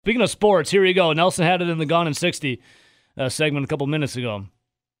Speaking of sports, here you go. Nelson had it in the Gone in 60 segment a couple minutes ago.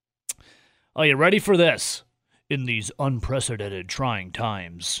 Are you ready for this? In these unprecedented, trying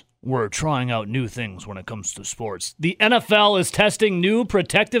times, we're trying out new things when it comes to sports. The NFL is testing new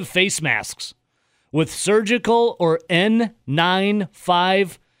protective face masks with surgical or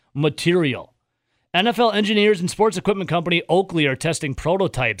N95 material. NFL engineers and sports equipment company Oakley are testing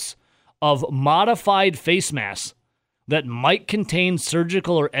prototypes of modified face masks that might contain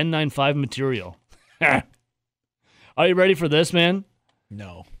surgical or N95 material. Are you ready for this, man?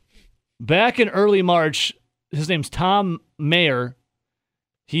 No. Back in early March, his name's Tom Mayer.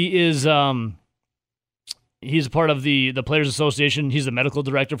 He is he's a part of the Players Association. He's the medical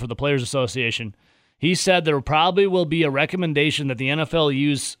director for the Players Association. He said there probably will be a recommendation that the NFL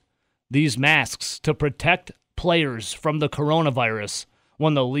use these masks to protect players from the coronavirus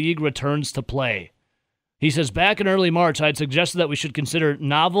when the league returns to play. He says, back in early March, I had suggested that we should consider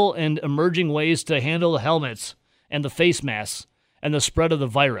novel and emerging ways to handle the helmets and the face masks and the spread of the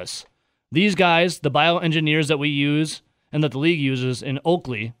virus. These guys, the bioengineers that we use and that the league uses in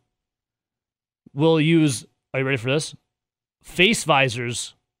Oakley, will use, are you ready for this? Face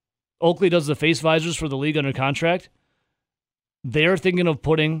visors. Oakley does the face visors for the league under contract. They're thinking of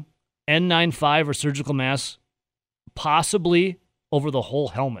putting N95 or surgical masks possibly over the whole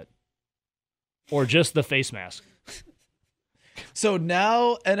helmet or just the face mask. So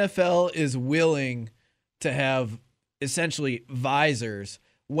now NFL is willing to have essentially visors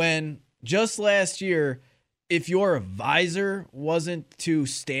when just last year, if your visor wasn't too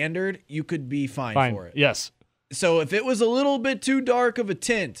standard, you could be fined for it. Yes. So if it was a little bit too dark of a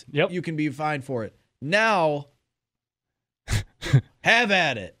tint, Yep. you can be fined for it. Now, have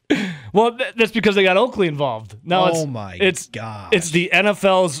at it. Well, that's because they got Oakley involved. Now Oh my gosh. It's the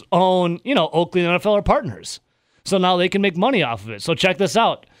NFL's own, Oakley and NFL are partners. So now they can make money off of it. So check this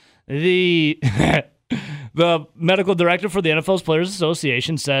out. The medical director for the NFL's Players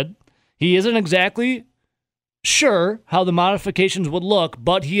Association said he isn't exactly sure how the modifications would look,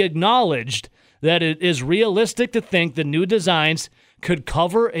 but he acknowledged that it is realistic to think the new designs could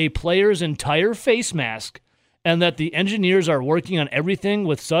cover a player's entire face mask and that the engineers are working on everything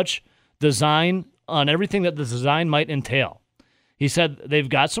with such design, on everything that the design might entail. He said they've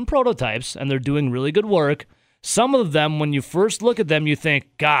got some prototypes and they're doing really good work. Some of them, when you first look at them, you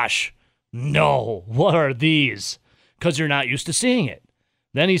think, gosh, no, what are these? Because you're not used to seeing it.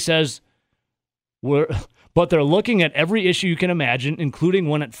 Then he says, but they're looking at every issue you can imagine, including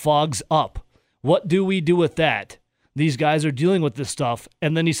when it fogs up. What do we do with that? These guys are dealing with this stuff.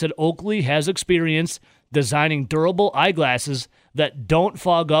 And then he said Oakley has experience designing durable eyeglasses that don't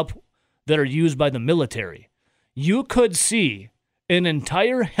fog up that are used by the military. You could see an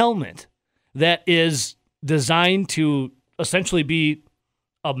entire helmet that is designed to essentially be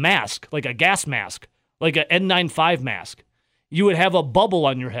a mask, like a gas mask, like an N95 mask. You would have a bubble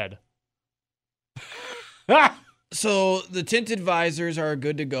on your head. So the tinted visors are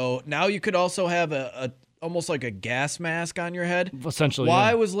good to go. Now you could also have a almost like a gas mask on your head. Essentially, Why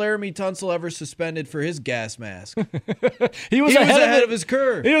yeah. was Laramie Tunsil ever suspended for his gas mask? He was ahead of his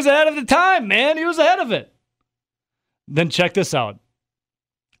curve. He was ahead of the time, man. He was ahead of it. Then check this out.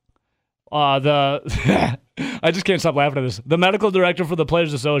 I just can't stop laughing at this. The medical director for the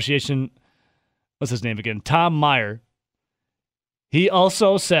Players Association, what's his name again? Tom Meyer. He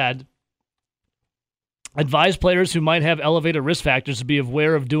also said, advise players who might have elevated risk factors to be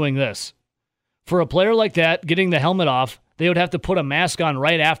aware of doing this. For a player like that, getting the helmet off, they would have to put a mask on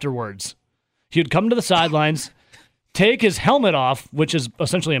right afterwards. He would come to the sidelines, take his helmet off, which is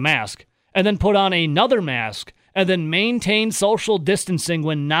essentially a mask, and then put on another mask, and then maintain social distancing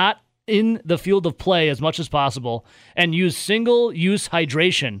when not in the field of play as much as possible, and use single-use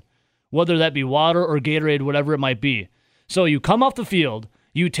hydration, whether that be water or Gatorade, whatever it might be. So you come off the field,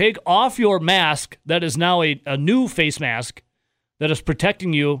 you take off your mask that is now a new face mask that is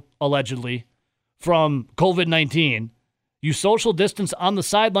protecting you, allegedly, from COVID-19. You social distance on the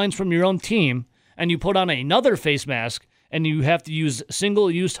sidelines from your own team, and you put on another face mask, and you have to use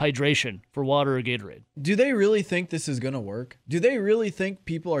single-use hydration for water or Gatorade. Do they really think this is going to work? Do they really think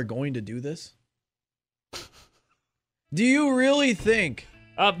people are going to do this? Do you really think...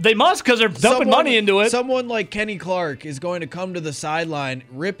 They must, because they're dumping money into it. Someone like Kenny Clark is going to come to the sideline,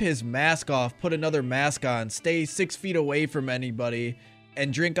 rip his mask off, put another mask on, stay 6 feet away from anybody,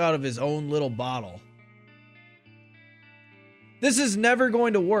 and drink out of his own little bottle. This is never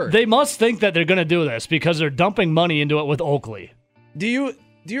going to work. They must think that they're going to do this because they're dumping money into it with Oakley. Do you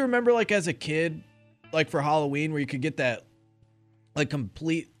remember, like, as a kid, like for Halloween, where you could get that like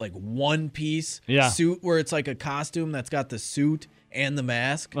complete like one piece suit where it's like a costume that's got the suit and the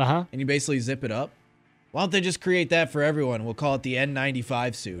mask, Uh-huh. and you basically zip it up. Why don't they just create that for everyone? We'll call it the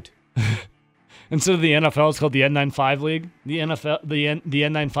N95 suit. Instead of the NFL, it's called the N95 League. The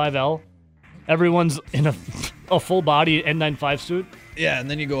N95L. Everyone's in a full body N95 suit. Yeah,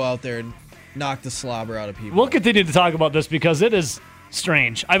 and then you go out there and knock the slobber out of people. We'll continue to talk about this because it is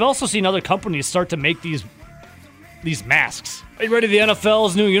strange. I've also seen other companies start to make these masks. Are you ready for the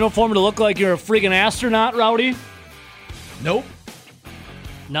NFL's new uniform to look like you're a freaking astronaut, Rowdy? Nope.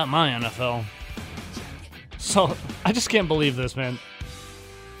 Not my NFL. So, I just can't believe this, man.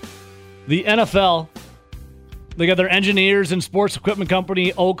 The NFL, they got their engineers and sports equipment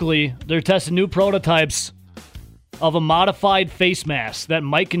company, Oakley. They're testing new prototypes of a modified face mask that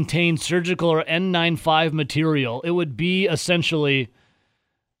might contain surgical or N95 material. It would be essentially,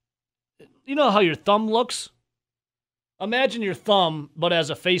 you know how your thumb looks? Imagine your thumb, but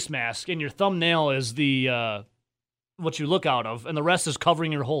as a face mask, and your thumbnail is the what you look out of, and the rest is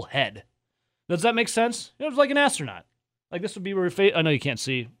covering your whole head. Does that make sense? It's like an astronaut. Like this would be where your face. I know you can't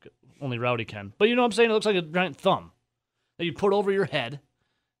see, only Rowdy can. But you know what I'm saying? It looks like a giant thumb that you put over your head,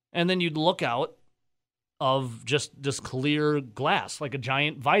 and then you'd look out of just this clear glass, like a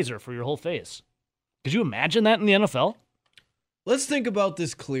giant visor for your whole face. Could you imagine that in the NFL? Let's think about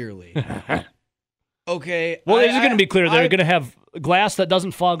this clearly. Okay. Well, it's going to be clear. They're going to have glass that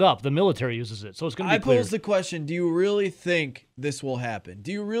doesn't fog up. The military uses it, so it's going to be clear. I pose the question, do you really think this will happen?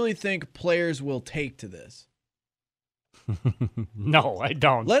 Do you really think players will take to this? No, I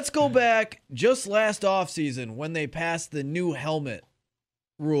don't. Let's go back just last offseason when they passed the new helmet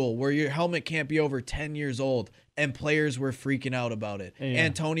rule where your helmet can't be over 10 years old, and players were freaking out about it. Yeah.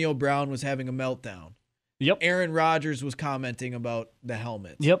 Antonio Brown was having a meltdown. Yep. Aaron Rodgers was commenting about the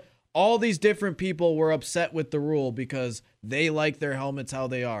helmets. Yep. All these different people were upset with the rule because they like their helmets how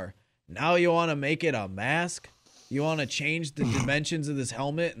they are. Now you want to make it a mask? You want to change the dimensions of this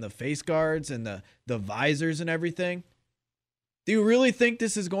helmet and the face guards and the visors and everything? Do you really think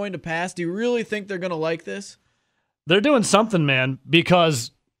this is going to pass? Do you really think they're going to like this? They're doing something, man,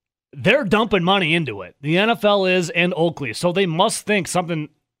 because they're dumping money into it. The NFL is and Oakley, so they must think something.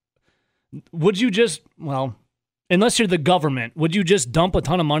 Would you just, well, unless you're the government, would you just dump a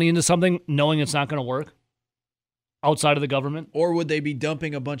ton of money into something knowing it's not going to work outside of the government? Or would they be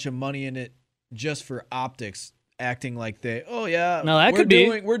dumping a bunch of money in it just for optics, acting like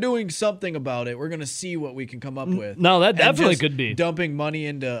we're doing something about it. We're going to see what we can come up with. No, that definitely could be. Dumping money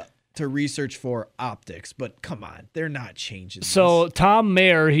into research for optics, but come on, they're not changing. So Tom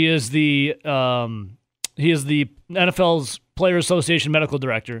Mayer, he is the NFL's Player Association medical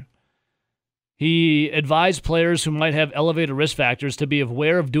director. He advised players who might have elevated risk factors to be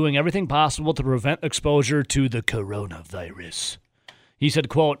aware of doing everything possible to prevent exposure to the coronavirus. He said,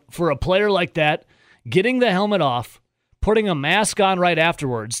 quote, "For a player like that, getting the helmet off, putting a mask on right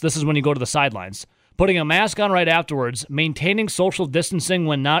afterwards," this is when you go to the sidelines, "putting a mask on right afterwards, maintaining social distancing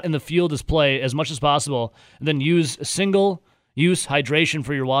when not in the field display as much as possible, and then use single-use hydration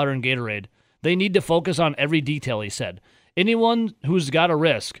for your water and Gatorade. They need to focus on every detail," he said. "Anyone who's got a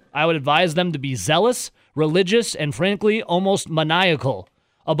risk, I would advise them to be zealous, religious, and frankly, almost maniacal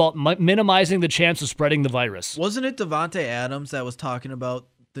about minimizing the chance of spreading the virus." Wasn't it Davante Adams that was talking about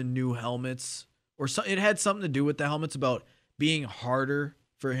the new helmets? Or it had something to do with the helmets about being harder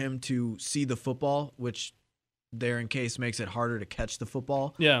for him to see the football, which there in case makes it harder to catch the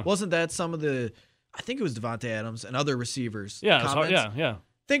football. Yeah. Wasn't that some of the, I think it was Davante Adams and other receivers. Yeah, comments? yeah.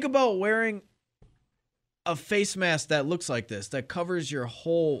 Think about wearing a face mask that looks like this, that covers your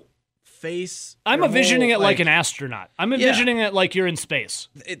whole face. I'm envisioning it like an astronaut. I'm envisioning it like you're in space.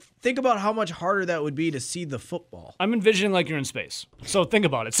 Think about how much harder that would be to see the football. I'm envisioning like you're in space. So think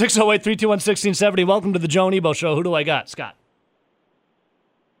about it. 608-321-1670. Welcome to the Joe and Ebo Show. Who do I got? Scott.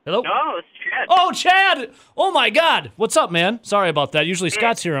 Hello? No, it's Chad. Oh, Chad! Oh, my God. What's up, man? Sorry about that. Usually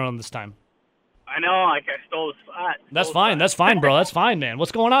Scott's here around this time. I know. Like I stole the spot. That's fine. That's fine, bro. That's fine, man.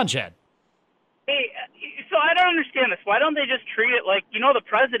 What's going on, Chad? Hey, so I don't understand this. Why don't they just treat it like, the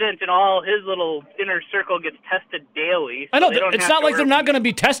president and all his little inner circle gets tested daily? I know. It's not like they're not going to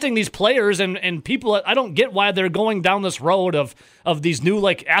be testing these players and people. I don't get why they're going down this road of these new,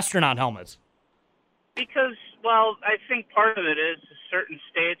 astronaut helmets. Because, well, I think part of it is certain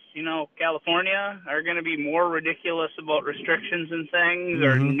states, California, are going to be more ridiculous about restrictions and things,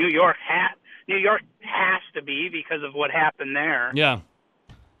 or New York has to be because of what happened there. Yeah.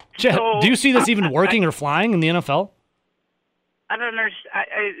 Chad, do you see this even working or flying in the NFL? I don't understand.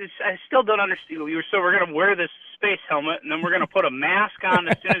 I still don't understand. So we're going to wear this space helmet, and then we're going to put a mask on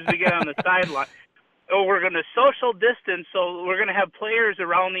as soon as we get on the sideline. we're going to social distance, so we're going to have players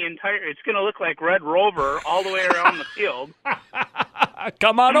around the entire. It's going to look like Red Rover all the way around the field.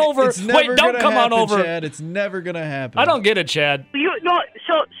 Come on over. It's never Wait, don't gonna come happen, on over. Chad. It's never gonna happen. I don't get it, Chad.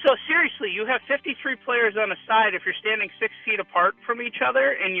 So seriously, you have 53 players on a side. If you're standing 6 feet apart from each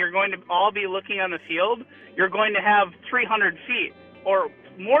other, and you're going to all be looking on the field, you're going to have 300 feet or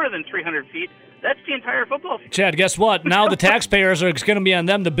more than 300 feet. That's the entire football field. Chad, guess what? Now the taxpayers are going to be on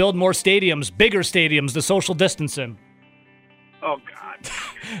them to build more stadiums, bigger stadiums, to social distance in. Oh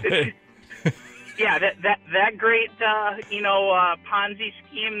God. Yeah, that great Ponzi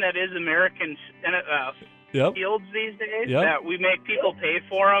scheme that is American fields these days. Yep. That we make people pay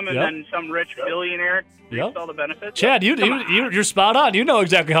for them, and then some rich billionaire reaps all the benefits. Chad, you're spot on. You know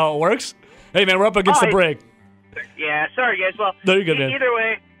exactly how it works. Hey man, we're up against the break. Yeah, sorry guys. Well, no, you're good, man. Either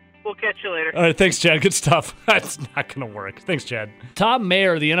way, we'll catch you later. All right, thanks, Chad. Good stuff. That's not going to work. Thanks, Chad. Tom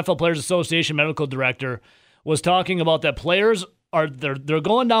Mayer, the NFL Players Association medical director, was talking about that players they're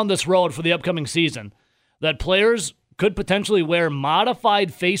going down this road for the upcoming season, that players could potentially wear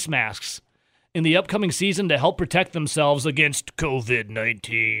modified face masks in the upcoming season to help protect themselves against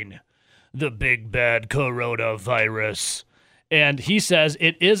COVID-19, the big bad coronavirus. And he says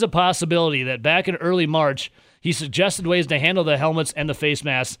it is a possibility that back in early March, he suggested ways to handle the helmets and the face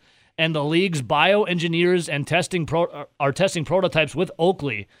masks, and the league's bioengineers and are testing prototypes with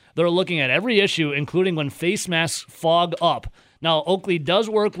Oakley. They're looking at every issue, including when face masks fog up. Now, Oakley does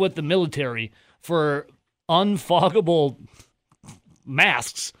work with the military for unfoggable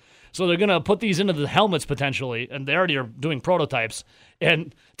masks, so they're going to put these into the helmets potentially, and they already are doing prototypes.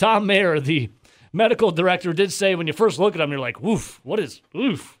 And Tom Mayer, the medical director, did say when you first look at them, you're like, what is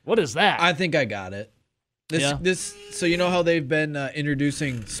that? I think I got it. So you know how they've been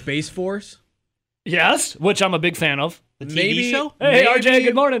introducing Space Force? Yes, which I'm a big fan of. The TV show? Hey, RJ,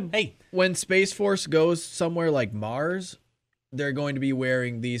 good morning. Hey. When Space Force goes somewhere like Mars, they're going to be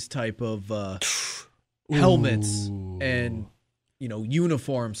wearing these type of helmets and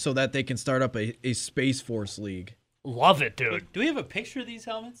uniforms so that they can start up a Space Force league. Love it, dude. Do we have a picture of these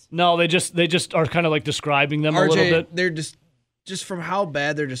helmets? No, they just are kind of like describing them RJ, a little bit. They're just from how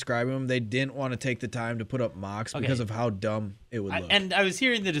bad they're describing them, they didn't want to take the time to put up mocks because of how dumb it would look. And I was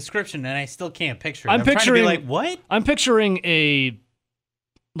hearing the description, and I still can't picture it. I'm picturing trying to be like, what? I'm picturing an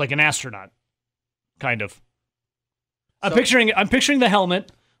astronaut, kind of. I'm picturing the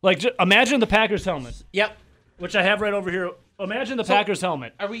helmet. Like, imagine the Packers helmet. Yep. Which I have right over here. Imagine the Packers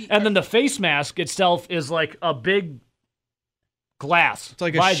helmet. Then the face mask itself is like a big glass. It's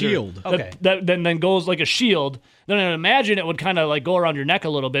like visor a shield. Okay. That then goes like a shield. Then I imagine it would kind of like go around your neck a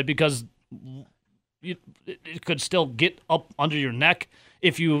little bit because it could still get up under your neck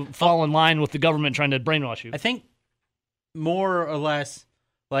if you fall in line with the government trying to brainwash you. I think more or less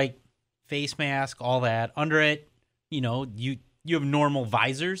like face mask, all that. Under it, you have normal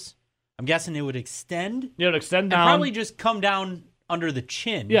visors. I'm guessing it would extend. Yeah, it would extend down. And probably just come down under the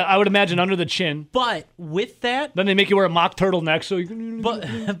chin. Yeah, I would imagine under the chin. But with that... Then they make you wear a mock turtleneck so you can...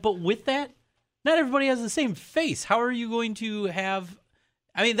 But with that, not everybody has the same face. How are you going to have...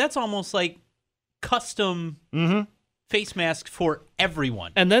 I mean, that's almost like custom face mask for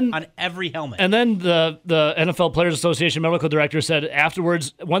everyone. And then on every helmet. And then the NFL Players Association medical director said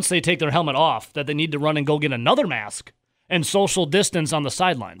afterwards, once they take their helmet off, that they need to run and go get another mask and social distance on the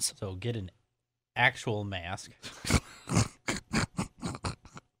sidelines. So get an actual mask.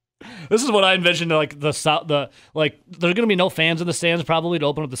 This is what I envisioned. Like there's going to be no fans in the stands probably to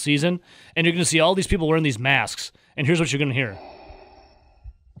open up the season, and you're going to see all these people wearing these masks. And here's what you're going to hear.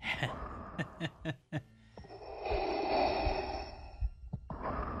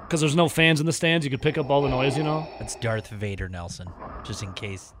 Because there's no fans in the stands, you could pick up all the noise. That's Darth Vader Nelson. Just in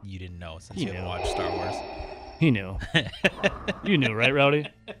case you didn't know, since you haven't watched Star Wars. He knew. You knew, right, Rowdy?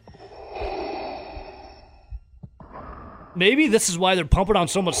 Maybe this is why they're pumping on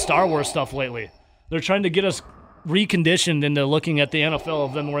so much Star Wars stuff lately. They're trying to get us reconditioned into looking at the NFL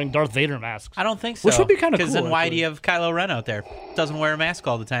of them wearing Darth Vader masks. I don't think so. Which would be kind of cool. Because then why actually. do you have Kylo Ren out there? Doesn't wear a mask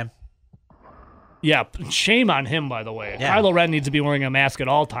all the time. Yeah, shame on him, by the way. Yeah. Kylo Ren needs to be wearing a mask at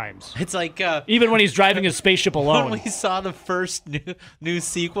all times. It's like... even when he's driving his spaceship alone. When we saw the first new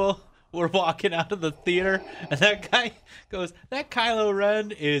sequel... We're walking out of the theater, and that guy goes, that Kylo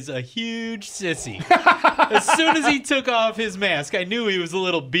Ren is a huge sissy. As soon as he took off his mask, I knew he was a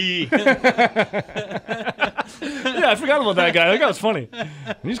little bee. Yeah, I forgot about that guy. That guy was funny.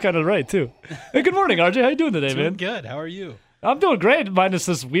 He's kind of right, too. Hey, good morning, RJ. How you doing today, man? Good. How are you? I'm doing great, minus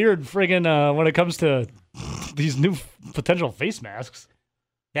this weird friggin' when it comes to these new potential face masks.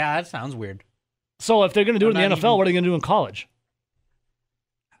 Yeah, that sounds weird. So if they're going to do it in the NFL, what are they going to do in college?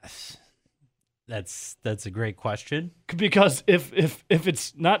 That's a great question. Because if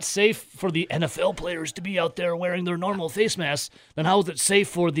it's not safe for the NFL players to be out there wearing their normal face masks, then how is it safe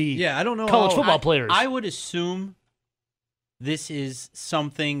for the I don't know college how- football players? I would assume this is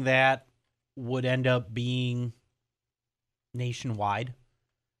something that would end up being nationwide,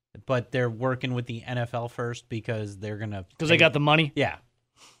 but they're working with the NFL first because they're gonna Because they got the money. yeah.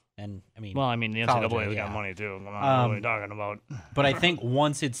 And I mean, Well, I mean, the college, NCAA's yeah. got money too. Come on, what are we talking about? But I think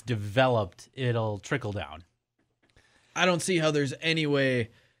once it's developed, it'll trickle down. I don't see how there's any way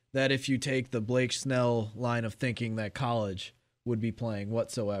that if you take the Blake Snell line of thinking that college would be playing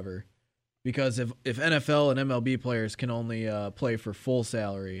whatsoever. Because if NFL and MLB players can only play for full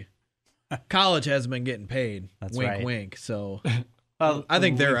salary, college hasn't been getting paid. That's wink, right. wink. So Well, I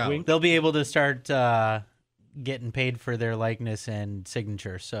think they're out. wink. they'll be able to start getting paid for their likeness and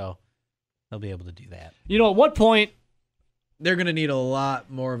signature, so they'll be able to do that. You know, at what point? They're going to need a lot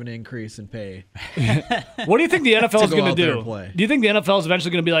more of an increase in pay. What do you think the NFL is go going out to there do? and play. Do you think the NFL is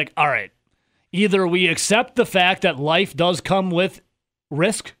eventually going to be like, all right, either we accept the fact that life does come with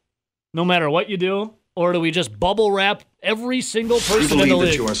risk, no matter what you do, or do we just bubble wrap every single person in the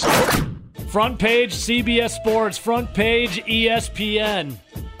league? Front page CBS Sports, front page ESPN.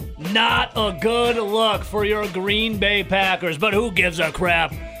 Not a good look for your Green Bay Packers, but who gives a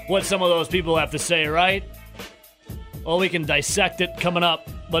crap what some of those people have to say, right? Well, we can dissect it coming up.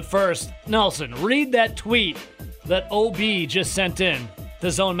 But first, Nelson, read that tweet that OB just sent in to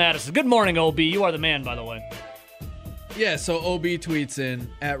Zone Madison. Good morning, OB. You are the man, by the way. Yeah, so OB tweets in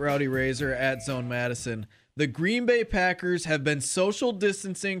at Rowdy Razor at Zone Madison. The Green Bay Packers have been social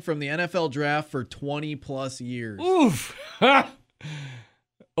distancing from the NFL draft for 20 plus years. Oof.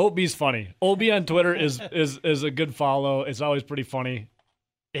 OB's funny. OB on Twitter is a good follow. It's always pretty funny.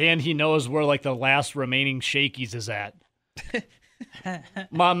 And he knows where like the last remaining Shakey's is at.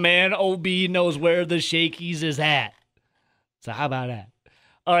 My man OB knows where the Shakey's is at. So how about that?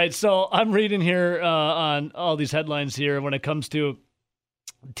 All right, so I'm reading here on all these headlines here when it comes to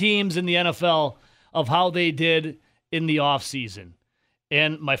teams in the NFL of how they did in the offseason.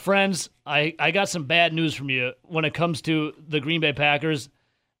 And my friends, I got some bad news from you when it comes to the Green Bay Packers.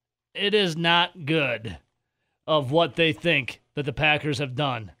 It is not good of what they think that the Packers have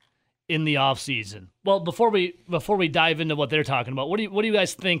done in the offseason. Well, before we dive into what they're talking about, what do you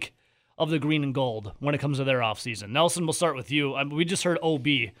guys think of the green and gold when it comes to their offseason? Nelson, we'll start with you. We just heard OB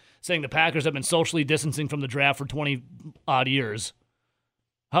saying the Packers have been socially distancing from the draft for 20-odd years.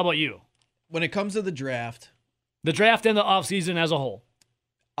 How about you? When it comes to the draft, The draft and the offseason as a whole.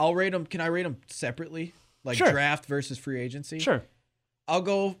 I'll rate them. Can I rate them separately? Like Sure. draft versus free agency? Sure. I'll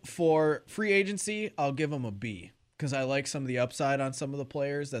go for free agency. I'll give them a B because I like some of the upside on some of the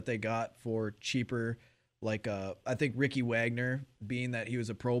players that they got for cheaper. Like I think Ricky Wagner, being that he was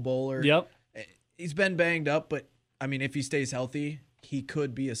a Pro Bowler. Yep. He's been banged up, but I mean, if he stays healthy, he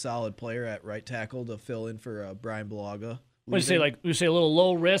could be a solid player at right tackle to fill in for Brian Bulaga. What do you say? Like you say, a little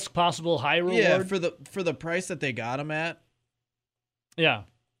low risk, possible high reward. Yeah, for the price that they got him at, Yeah.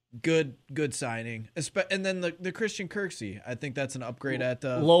 good signing. And then the Christian Kirksey, I think that's an upgrade at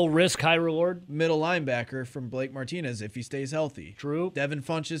Low risk, high reward. middle linebacker from Blake Martinez if he stays healthy. True. Devin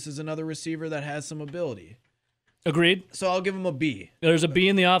Funchess is another receiver that has some ability. Agreed. So I'll give him a B. There's a B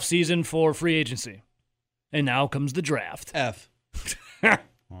in the offseason for free agency. And now comes the draft. F.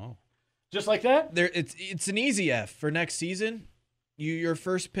 Oh. Just like that? It's an easy F for next season. Your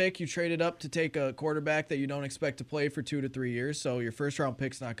first pick, you traded up to take a quarterback that you don't expect to play for 2 to 3 years, so your first round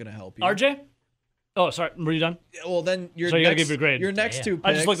pick's not going to help you. RJ? Oh, sorry. Were you done? Well, then So you gotta give your grade. Your next two picks.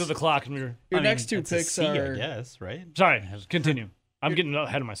 I just looked at the clock and we were. Your next two It's a picks C, I are guess, right? Sorry. Continue. I'm getting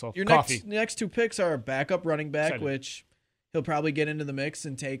ahead of myself. your Coffee. next two picks are a backup running back, Excited. which he'll probably get into the mix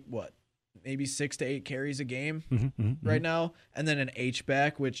and take maybe 6 to 8 carries a game right now, and then an H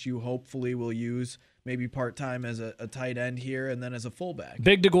back, which you hopefully will use maybe part time as a tight end here, and then as a fullback.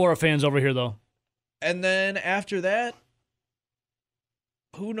 Big DeGora fans over here, though. And then after that,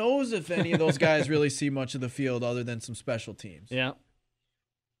 who knows if any of those guys really see much of the field other than some special teams. Yeah.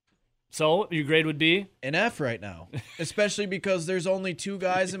 So your grade would be? An F right now, especially because there's only 2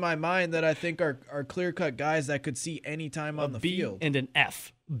 guys in my mind that I think are clear-cut guys that could see any time on the B field. and an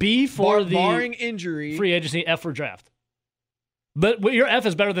F. B for the barring injury. free agency, F for draft. But your F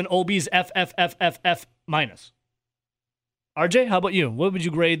is better than OB's F minus. RJ, how about you? What would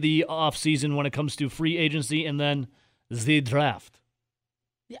you grade the offseason when it comes to free agency and then the draft?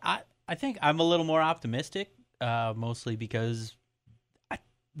 Yeah, I think I'm a little more optimistic, mostly because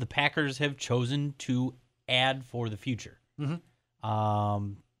the Packers have chosen to add for the future. Mhm.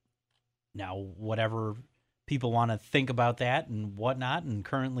 Now, whatever people want to think about that and whatnot. And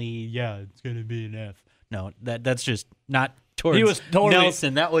currently, yeah, it's going to be an F. No, that's just not towards He was totally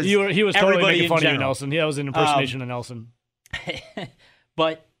Nelson. That was he was totally everybody making in fun of you, general. Nelson. Yeah, that was an impersonation of Nelson.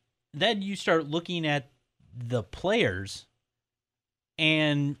 But then you start looking at the players,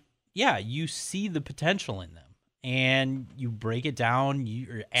 and yeah, you see the potential in them, and you break it down.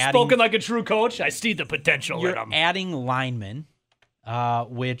 You're adding, Spoken like a true coach. I see the potential in you're him. adding linemen,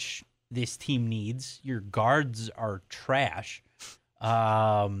 which this team needs. Your guards are trash.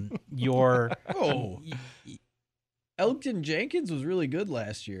 Your Oh, Elgton Jenkins was really good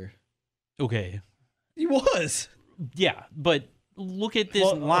last year. okay, He was. yeah, but look at this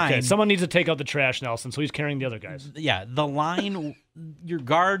Well, line. okay, someone needs to take out the trash, Nelson, so he's carrying the other guys. Yeah, the line, your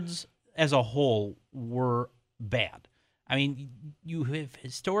guards as a whole were bad. I mean, you have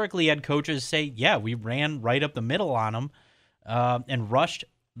historically had coaches say, yeah, we ran right up the middle on them and rushed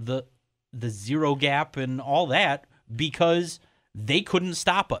the zero gap and all that because they couldn't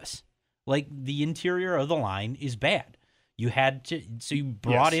stop us. Like, the interior of the line is bad. You had to, so you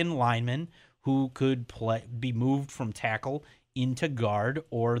brought in linemen who could be moved from tackle into guard,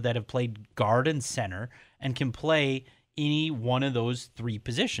 or that have played guard and center and can play any one of those three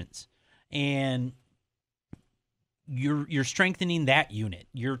positions. And you're strengthening that unit.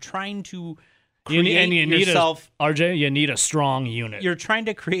 You're trying to create yourself. RJ, you need a strong unit. You're trying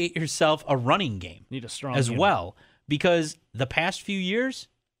to create yourself a running game need a strong as unit. well, because the past few years,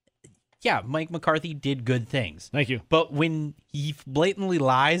 yeah, Mike McCarthy did good things. Thank you. But when he blatantly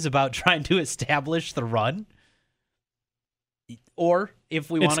lies about trying to establish the run, or if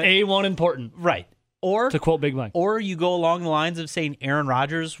we It's want to, A1 important, right, or to quote Big Mike. or you go along the lines of saying Aaron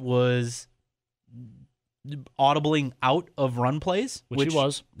Rodgers was audibling out of run plays, Which he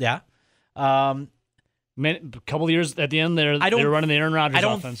was. yeah. A couple of years at the end, they were running the Aaron Rodgers I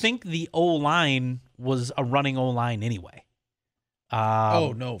don't offense. think the O-line was a running O-line anyway.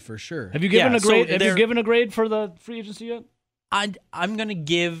 Oh no, for sure. Have you given yeah, a grade? so have you they're- given a grade for the free agency yet? I'm going to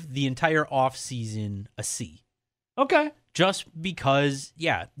give the entire offseason a C. Okay. Just because,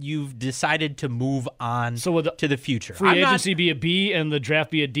 yeah, you've decided to move on So would the to the future. free I'm not- agency be a B and the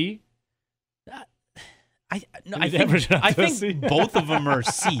draft be a D? I You'd average it out I to a think C. both of them are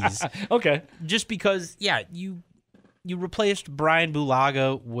C's. Okay. Just because, yeah, you replaced Brian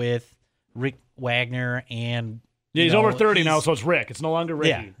Bulaga with Rick Wagner, and Yeah, he's over 30 now, so it's Rick. It's no longer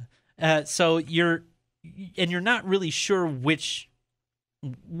Ricky. yeah. So you're not really sure which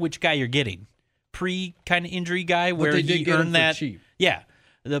guy you're getting. Pre kind of injury guy But where they did he get him earned for that. cheap. Yeah,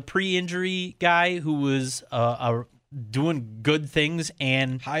 the pre-injury guy who was doing good things,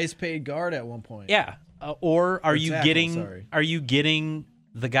 and Highest paid guard at one point. yeah. Or are Or you tackle, getting sorry. are you getting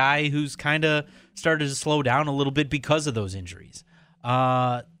the guy who's kind of started to slow down a little bit because of those injuries?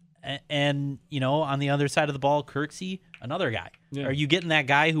 And you know, on the other side of the ball, Kirksey, another guy. Yeah. Are you getting that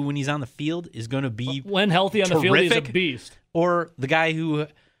guy who, when he's on the field, is going to be, When healthy on the field, he's a terrific? beast. or the guy who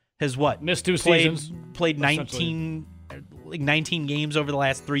has what Missed two played seasons, played essentially. 19 games over the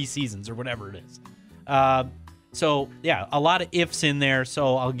last 3 seasons or whatever it is. So yeah, a lot of ifs in there.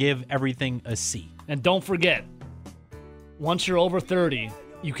 So I'll give everything a C. And don't forget, once you're over 30,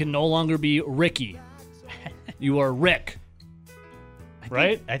 you can no longer be Ricky. You are Rick.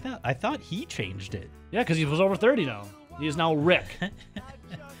 Right? I thought he changed it. Yeah, because he was over 30 now. He is now Rick.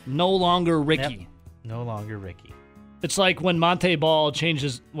 No longer Ricky. Yep. No longer Ricky. It's like when Monte Ball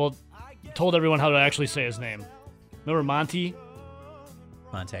told everyone how to actually say his name. Remember Monty?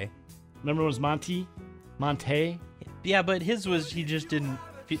 Monte. Remember when it was Monty? Monte? Yeah, but his was he just didn't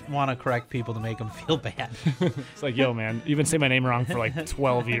want to correct people to make them feel bad. It's like, yo, man, you've been saying my name wrong for like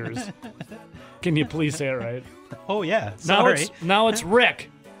 12 years. Can you please say it right? Oh yeah, Now sorry. now it's Rick.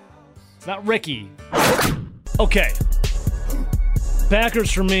 It's not Ricky. Okay.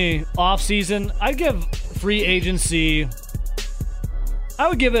 Packers for me, off season. I'd give free agency. I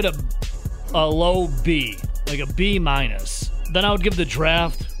would give it a low B, like a B minus. Then I would give the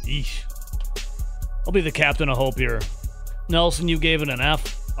draft. Eesh. I'll be the captain of hope here. Nelson, you gave it an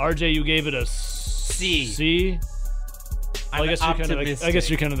F. RJ, you gave it a C. C. Well, I'm I guess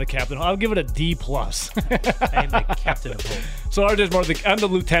you're kind of the captain. I'll give it a D plus. I'm the captain of hope. So RJ's I'm the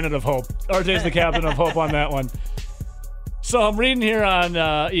lieutenant of hope. RJ's the captain of hope on that one. So I'm reading here on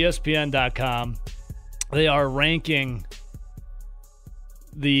ESPN.com. They are ranking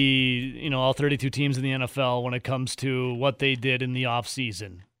all 32 teams in the NFL when it comes to what they did in the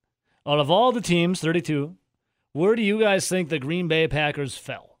offseason. Out of all the teams, 32, where do you guys think the Green Bay Packers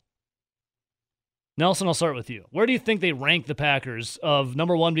fell? Nelson, I'll start with you. Where do you think they rank the Packers, of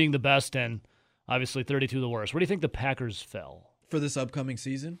number 1 being the best and obviously 32 the worst? Where do you think the Packers fell? For this upcoming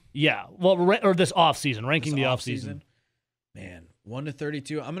season? Yeah. Well, or this offseason, ranking the offseason. Man, 1 to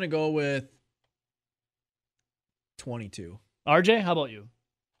 32. I'm going to go with 22. RJ, how about you?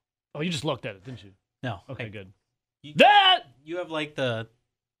 Oh, you just looked at it, didn't you? No. Okay, good. You have like I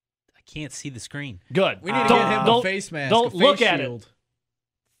can't see the screen. Good. We need to get him a face mask. Don't a look face at shield.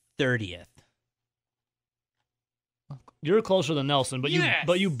 it. 30th. You're closer than Nelson, but Yes.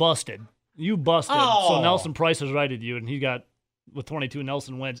 you busted. You busted. Oh. So Nelson Price is right at you, and he got with 22.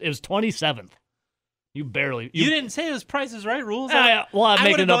 Nelson wins. It was 27th. You barely. You didn't say it was Price is Right rules. Yeah, well, I'm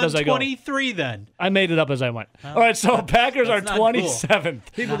making it up as I go. 23 then. I made it up as I went. All right, so Packers are that's not cool.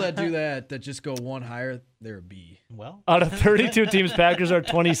 27th. People that do that just go one higher, they're a B. Well, Out of 32 teams, Packers are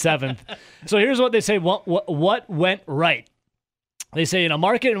 27th. So here's what they say. What went right? They say in a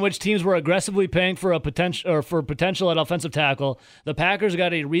market in which teams were aggressively paying for potential at offensive tackle, the Packers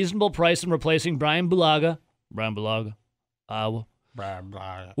got a reasonable price in replacing Brian Bulaga, Iowa,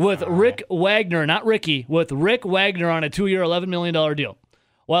 with Rick Wagner, not Ricky, with Rick Wagner on a 2-year, $11 million deal.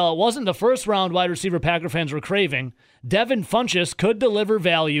 While it wasn't the first round wide receiver Packer fans were craving, Devin Funchess could deliver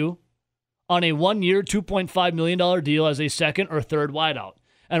value on a 1-year, $2.5 million deal as a second or third wideout.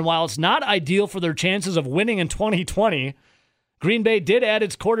 And while it's not ideal for their chances of winning in 2020, Green Bay did add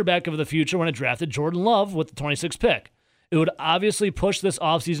its quarterback of the future when it drafted Jordan Love with the 26th pick. It would obviously push this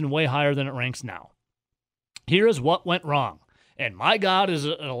offseason way higher than it ranks now. Here is what went wrong. And my God, is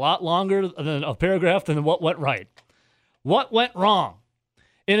a lot longer than a paragraph than what went right. What went wrong?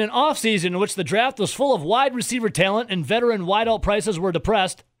 In an offseason in which the draft was full of wide receiver talent and veteran wideout prices were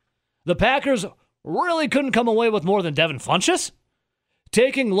depressed, the Packers really couldn't come away with more than Devin Funchess.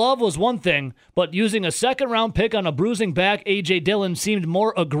 Taking Love was one thing, but using a second-round pick on a bruising back A.J. Dillon seemed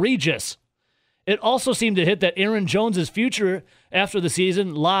more egregious. It also seemed to hit that Aaron Jones' future after the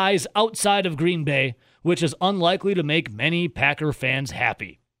season lies outside of Green Bay, which is unlikely to make many Packer fans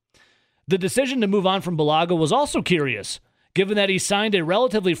happy. The decision to move on from Bulaga was also curious, given that he signed a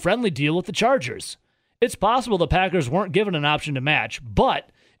relatively friendly deal with the Chargers. It's possible the Packers weren't given an option to match,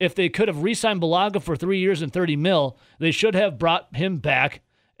 but if they could have re-signed Bulaga for 3 years and $30 million, they should have brought him back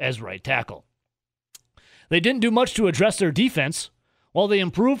as right tackle. They didn't do much to address their defense. While they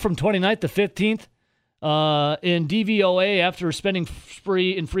improved from 29th to 15th in DVOA after spending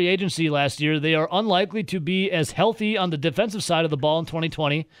free in free agency last year, they are unlikely to be as healthy on the defensive side of the ball in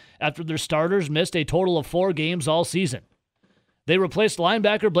 2020 after their starters missed a total of 4 games all season. They replaced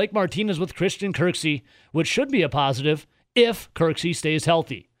linebacker Blake Martinez with Christian Kirksey, which should be a positive if Kirksey stays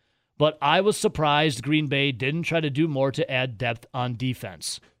healthy. But I was surprised Green Bay didn't try to do more to add depth on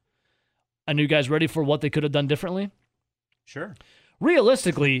defense. Are you guys ready for what they could have done differently? sure.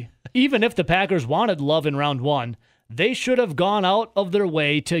 Realistically, even if the Packers wanted Love in round 1, they should have gone out of their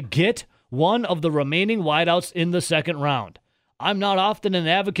way to get one of the remaining wideouts in the second round. I'm not often an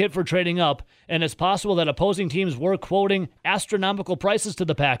advocate for trading up, and it's possible that opposing teams were quoting astronomical prices to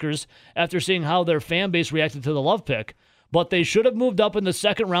the Packers after seeing how their fan base reacted to the Love pick, but they should have moved up in the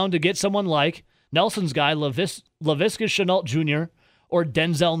second round to get someone like Nelson's guy, Laviska Shenault Jr., or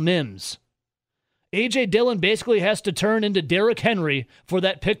Denzel Mims. A.J. Dillon basically has to turn into Derrick Henry for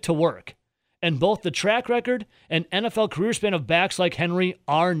that pick to work, and both the track record and NFL career span of backs like Henry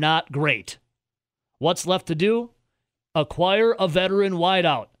are not great. What's left to do? Acquire a veteran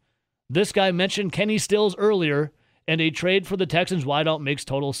wideout. This guy mentioned Kenny Stills earlier, and a trade for the Texans wideout makes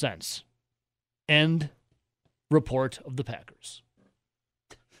total sense. End report of the Packers.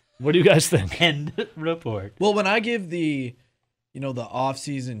 What do you guys think? End report. Well, when I give the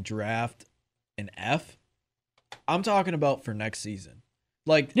offseason draft an F, I'm talking about for next season.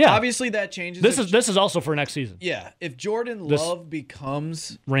 Obviously that changes. This is also for next season. Yeah, if Jordan Love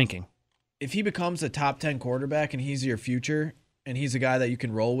becomes ranking, if he becomes a top 10 quarterback and he's your future and he's a guy that you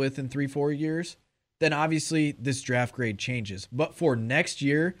can roll with in 3-4 years, then obviously this draft grade changes. But for next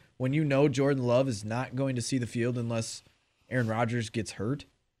year, when you know Jordan Love is not going to see the field unless Aaron Rodgers gets hurt,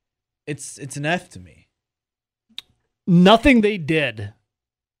 it's an F to me. Nothing they did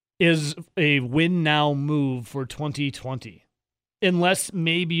is a win now move for 2020. Unless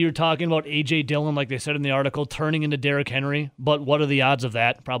maybe you're talking about A.J. Dillon, like they said in the article, turning into Derrick Henry. But what are the odds of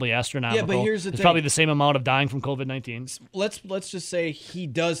that? Probably astronomical. Yeah, but here's the thing. It's probably the same amount of dying from COVID-19. Let's just say he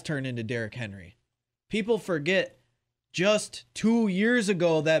does turn into Derrick Henry. People forget just 2 years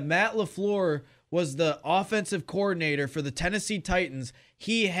ago that Matt LaFleur was the offensive coordinator for the Tennessee Titans.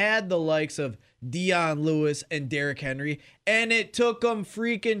 He had the likes of Dion Lewis and Derrick Henry, and it took them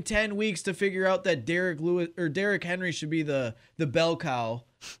freaking 10 weeks to figure out that Derrick Henry should be the bell cow,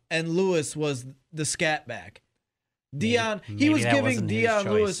 and Lewis was the scat back. He was giving Dion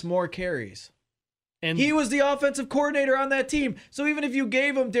Lewis more carries. And He was the offensive coordinator on that team. So even if you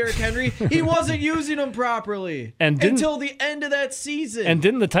gave him Derrick Henry, he wasn't using him properly until the end of that season. And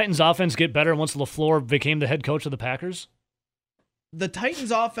didn't the Titans' offense get better once LaFleur became the head coach of the Packers? The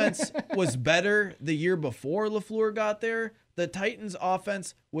Titans' offense was better the year before LaFleur got there. The Titans'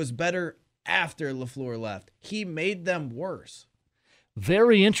 offense was better after LaFleur left. He made them worse.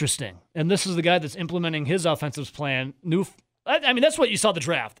 Very interesting. And this is the guy that's implementing his offensive plan. I mean, that's what you saw the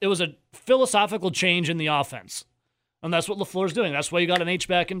draft. It was a philosophical change in the offense. And that's what LaFleur's doing. That's why you got an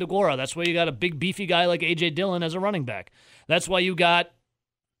H-back in DeGuara. That's why you got a big, beefy guy like A.J. Dillon as a running back. That's why you got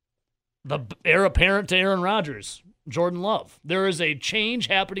the heir apparent to Aaron Rodgers, Jordan Love. There is a change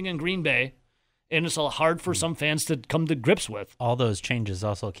happening in Green Bay, and it's hard for some fans to come to grips with. All those changes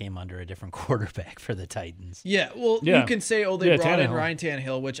also came under a different quarterback for the Titans. Yeah, well, Yeah. you can say, they brought in Tannehill. Ryan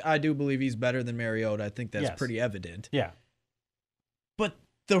Tannehill, which I do believe he's better than Mariota. I think that's Yes. pretty evident. Yeah. But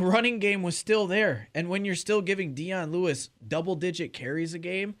the running game was still there. And when you're still giving Deion Lewis double-digit carries a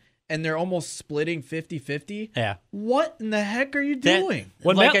game and they're almost splitting 50-50, Yeah. what in the heck are you doing?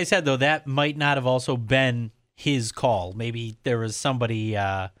 When like Matt- I said, though, that might not have also been his call. Maybe there was somebody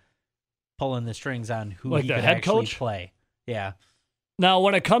pulling the strings on who Like he the could head actually coach? play. Yeah. Now,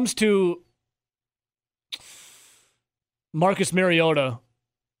 when it comes to Marcus Mariota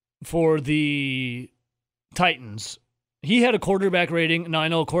for the Titans, he had a quarterback rating. Now, I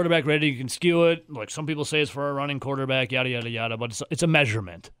know a quarterback rating, you can skew it. Like some people say it's for a running quarterback, yada, yada, yada, but it's a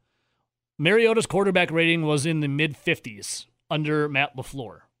measurement. Mariota's quarterback rating was in the mid-50s under Matt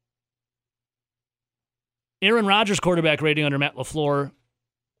LaFleur. Aaron Rodgers' quarterback rating under Matt LaFleur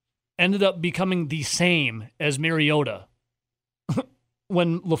ended up becoming the same as Mariota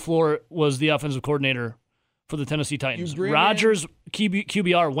when LaFleur was the offensive coordinator for the Tennessee Titans. bring Rodgers'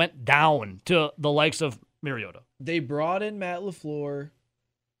 QBR went down to the likes of Mariota. They brought in Matt LaFleur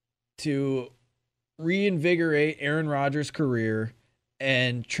to reinvigorate Aaron Rodgers' career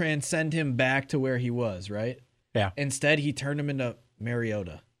and transcend him back to where he was, right? Yeah. Instead, he turned him into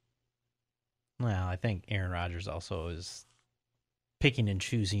Mariota. Well, I think Aaron Rodgers also is picking and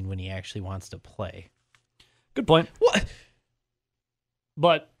choosing when he actually wants to play. Good point. What?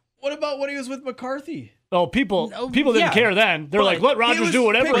 But What about when he was with McCarthy? people No, didn't yeah. care then. They're But like, let He Rodgers was do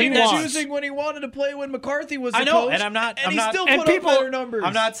whatever he picking and wants. choosing when he wanted to play when McCarthy was the I know, coach, and I'm not- and I'm he not- still and put people- up better numbers.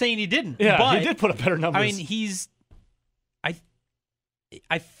 I'm not saying he didn't. Yeah, but, he did put up better numbers. I mean,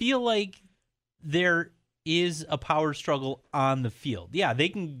 I feel like there is a power struggle on the field. Yeah, they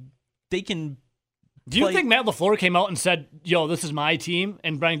can. do you play- think Matt LaFleur came out and said, yo, this is my team,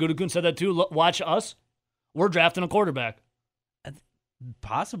 and Brian Gutekunst said that too? Look, watch us. We're drafting a quarterback.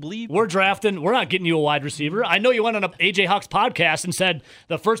 Possibly. We're not getting you a wide receiver. I know you went on a AJ Hawks podcast and said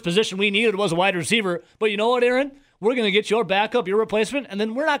the first position we needed was a wide receiver. But you know what, Aaron? We're going to get your backup, your replacement, and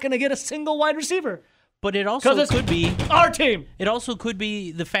then we're not going to get a single wide receiver. But it also 'Cause it's could be. Our team. It also could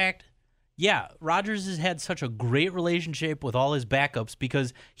be the fact, yeah, Rodgers has had such a great relationship with all his backups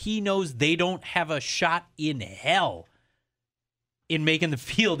because he knows they don't have a shot in hell in making the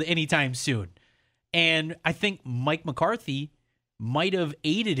field anytime soon. And I think Mike McCarthy might have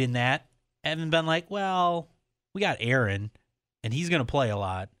aided in that and been like, well, we got Aaron, and he's going to play a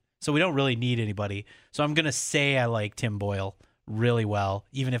lot, so we don't really need anybody. So I'm going to say I like Tim Boyle really well,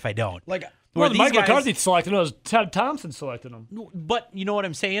 even if I don't. Like, Where Well, these Mike guys- McCarthy selected him. It was Ted Thompson selected him. But you know what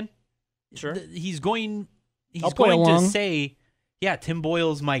I'm saying? Sure. He's going I'll play to along. say, yeah, Tim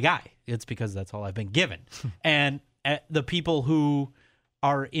Boyle's my guy. It's because that's all I've been given. And the people who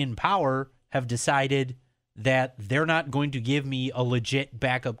are in power have decided that they're not going to give me a legit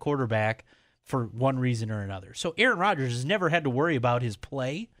backup quarterback for one reason or another. So Aaron Rodgers has never had to worry about his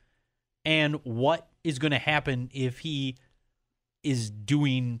play and what is going to happen if he is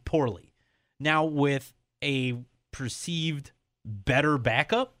doing poorly. Now with a perceived better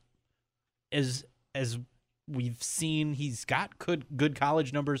backup, as we've seen, he's got good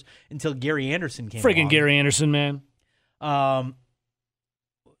college numbers until Gary Anderson came Freaking along. Gary Anderson, man.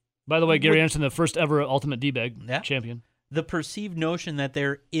 By the way, Gary Anderson, the first ever Ultimate D-Bag Yeah. champion. The perceived notion that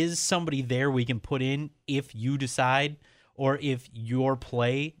there is somebody there we can put in if you decide or if your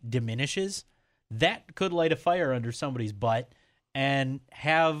play diminishes, that could light a fire under somebody's butt and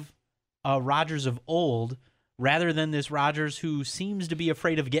have a Rodgers of old rather than this Rodgers who seems to be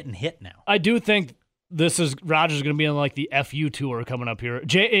afraid of getting hit now. I do think this is Rodgers going to be on like the FU tour coming up here.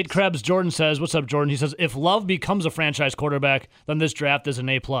 J8 Krebs, Jordan says, what's up, Jordan? He says, if Love becomes a franchise quarterback, then this draft is an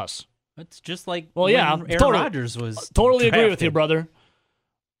A+. It's just like Well, yeah, when Aaron totally- Rodgers was Totally agree with drafted. you, brother.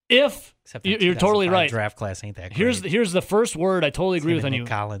 If Except the you're totally 2005 right. Draft class ain't that great. Here's the first word I totally agree with on you.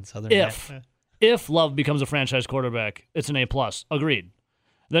 Collins, other than If that. if Love becomes a franchise quarterback, it's an A+. Agreed.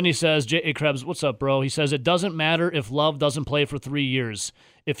 Then he says, J.A. Krebs, what's up, bro? He says, it doesn't matter if Love doesn't play for 3 years.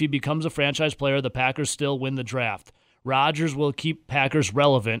 If he becomes a franchise player, the Packers still win the draft. Rodgers will keep Packers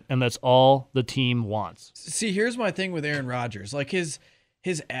relevant, and that's all the team wants. See, here's my thing with Aaron Rodgers. Like, his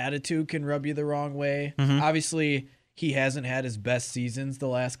attitude can rub you the wrong way. Obviously, he hasn't had his best seasons the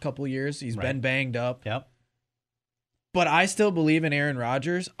last couple years. He's been banged up. Yep. But I still believe in Aaron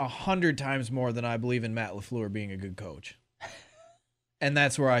Rodgers 100 times more than I believe in Matt LaFleur being a good coach. And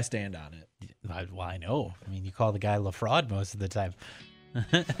that's where I stand on it. Well, I know. I mean, you call the guy LaFraud most of the time.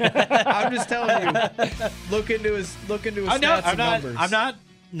 I'm just telling you. Look into his stats and numbers. I'm not.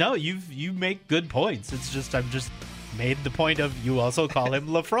 No, you make good points. It's just I'm just made the point of you also call him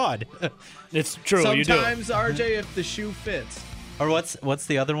LaFraud. It's true. Sometimes, you do. RJ, if the shoe fits. Or what's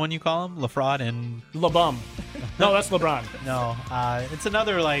the other one you call him? LaFraud and LeBum. No, that's LeBron. no, it's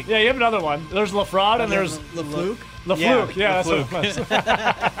another like. Yeah, you have another one. There's LaFraud and there's LaFluke. LaFluke. Yeah, LaFluke. that's what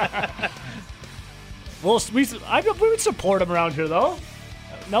it was. Well, we would support him around here, though.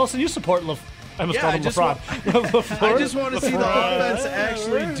 Nelson, you support I almost called him LaFraud. I just want to see the offense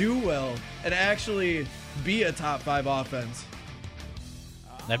actually do well and actually be a top 5 offense.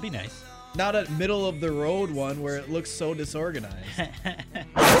 That'd be nice. Not a middle of the road one where it looks so disorganized.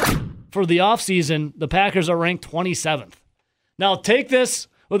 For the offseason, the Packers are ranked 27th. Now, take this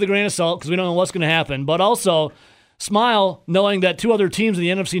with a grain of salt because we don't know what's going to happen, but also smile knowing that 2 other teams in the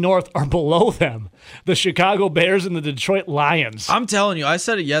NFC North are below them, the Chicago Bears and the Detroit Lions. I'm telling you, I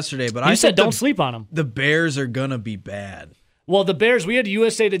said it yesterday, but I said don't sleep on them. The Bears are going to be bad. Well, the Bears, we had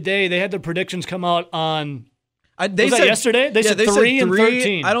USA Today. They had their predictions come out on They was that said yesterday? They said 3 and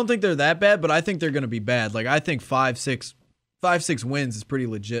 13. I don't think they're that bad, but I think they're going to be bad. Like, I think 5-6 wins is pretty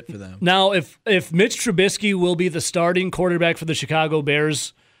legit for them. Now, if Mitch Trubisky will be the starting quarterback for the Chicago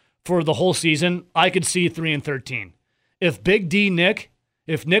Bears for the whole season, I could see 3 and 13. If Big D Nick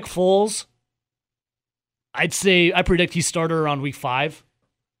Foles, I predict he started around week 5.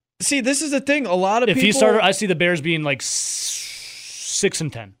 See, this is the thing. A lot of if people. He started, I see the Bears being like 6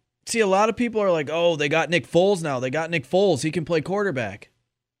 and 10. See, a lot of people are like, oh, they got Nick Foles now. They got Nick Foles. He can play quarterback.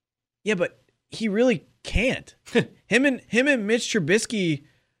 Yeah, but he really can't. Him and Mitch Trubisky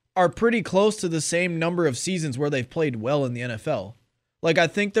are pretty close to the same number of seasons where they've played well in the NFL. Like, I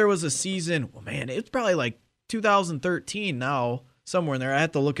think there was a season, it's probably like 2013 now, somewhere in there. I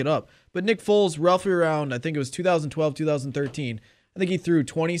have to look it up. But Nick Foles, roughly around, I think it was 2012, 2013, I think he threw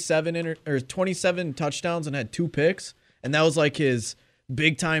 27 touchdowns and had 2 picks. And that was like his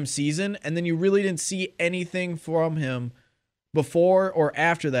big-time season. And then you really didn't see anything from him before or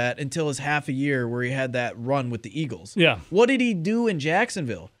after that until his half a year where he had that run with the Eagles. Yeah. What did he do in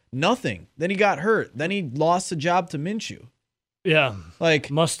Jacksonville? Nothing. Then he got hurt. Then he lost the job to Minshew. Yeah. Like,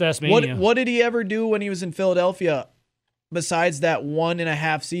 mustache mania. What did he ever do when he was in Philadelphia besides that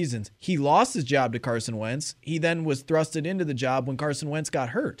 1.5 seasons? He lost his job to Carson Wentz. He then was thrusted into the job when Carson Wentz got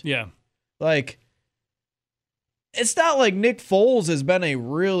hurt. Yeah. Like, it's not like Nick Foles has been a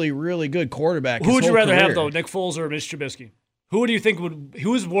really, really good quarterback. Who would you rather have, though, Nick Foles or Mitch Trubisky? Who do you think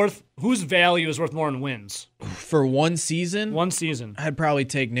whose value is worth more in wins? For one season? One season. I'd probably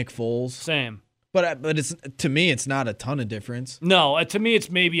take Nick Foles. Same. But it's to me, it's not a ton of difference. No, to me, it's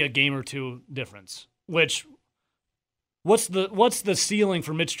maybe a game or 2 difference. What's the ceiling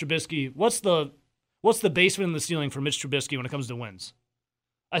for Mitch Trubisky? What's the basement and the ceiling for Mitch Trubisky when it comes to wins?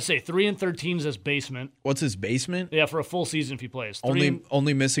 I say 3 and 13 is his basement. What's his basement? Yeah, for a full season if he plays.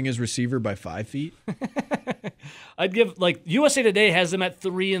 Only missing his receiver by 5 feet. I'd give USA Today has them at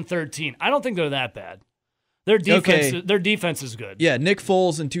 3 and 13. I don't think they're that bad. Their defense is good. Yeah, Nick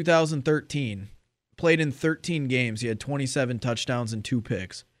Foles in 2013 played in 13 games. He had 27 touchdowns and 2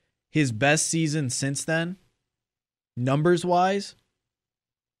 picks. His best season since then, numbers-wise,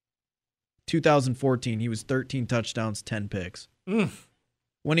 2014. He was 13 touchdowns, 10 picks.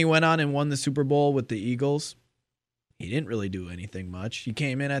 When he went on and won the Super Bowl with the Eagles, he didn't really do anything much. He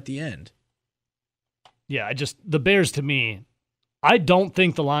came in at the end. Yeah, the Bears, to me, I don't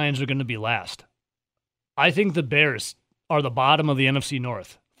think the Lions are going to be last. I think the Bears are the bottom of the NFC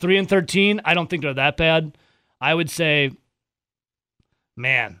North. 3 and 13, I don't think they're that bad. I would say,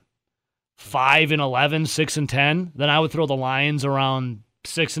 5 and 11, 6 and 10. Then I would throw the Lions around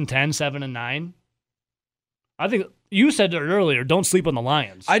 6 and 10, 7 and 9. I think you said it earlier, don't sleep on the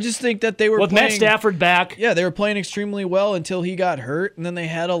Lions. I just think that they were with Matt Stafford back. Yeah, they were playing extremely well until he got hurt, and then they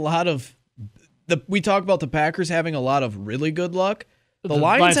had a lot of we talk about the Packers having a lot of really good luck. The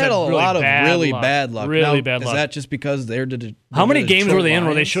Lions had a lot of really bad luck. Is that just because they're how many games were they in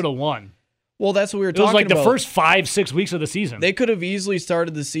where they should have won? Well, that's what we were talking about. It was like the first 5-6 weeks of the season. They could have easily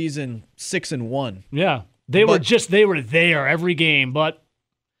started the season 6-1. Yeah. They were there every game, but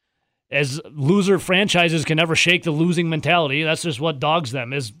as loser franchises can never shake the losing mentality. That's just what dogs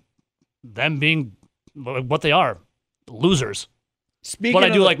them, is them being what they are, losers. But I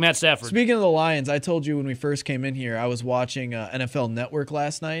do like Matt Stafford. Speaking of the Lions, I told you when we first came in here, I was watching NFL Network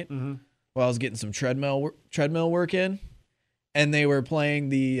last night while I was getting some treadmill work in, and they were playing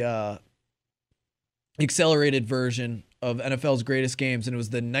the accelerated version of NFL's greatest games, and it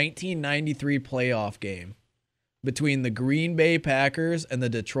was the 1993 playoff game between the Green Bay Packers and the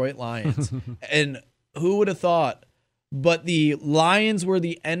Detroit Lions. And who would have thought? But the Lions were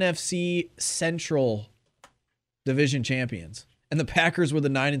the NFC Central Division champions, and the Packers were the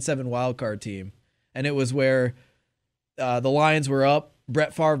 9-7 wildcard team. And it was where the Lions were up.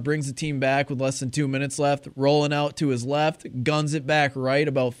 Brett Favre brings the team back with less than 2 minutes left, rolling out to his left, guns it back right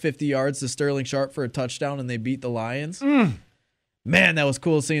about 50 yards to Sterling Sharp for a touchdown, and they beat the Lions. Man, that was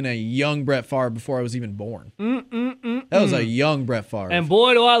cool seeing a young Brett Favre before I was even born. That was a young Brett Favre. And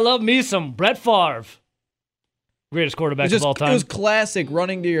boy, do I love me some Brett Favre. Greatest quarterback of all time. It was classic,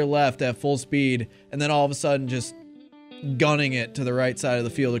 running to your left at full speed, and then all of a sudden just gunning it to the right side of the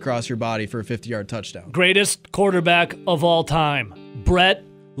field across your body for a 50-yard touchdown. Greatest quarterback of all time. Brett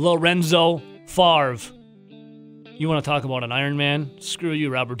Lorenzo Favre. You want to talk about an Iron Man? Screw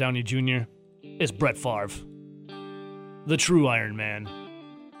you, Robert Downey Jr. It's Brett Favre. The true Iron Man.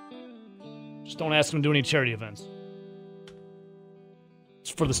 Just don't ask him to do any charity events.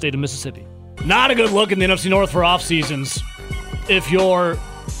 It's for the state of Mississippi. Not a good look in the NFC North for off seasons. If you're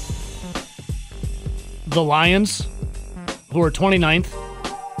the Lions, who are 29th,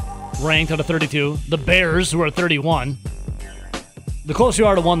 ranked out of 32. The Bears, who are 31. The closer you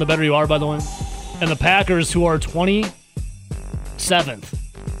are to 1, the better you are, by the way. And the Packers, who are 27th.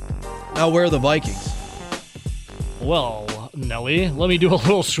 Now, where are the Vikings? Well, Nelly, let me do a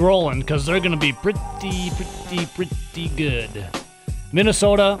little scrolling, because they're going to be pretty good.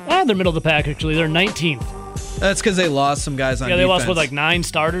 Minnesota, they're middle of the pack, actually. They're 19th. That's because they lost some guys on defense. Yeah, they lost with like 9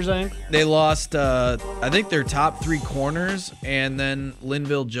 starters, I think. They lost, I think, their top 3 corners, and then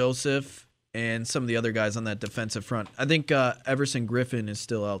Linville Joseph and some of the other guys on that defensive front. I think Everson Griffith is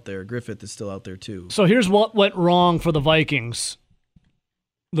still out there, too. So here's what went wrong for the Vikings.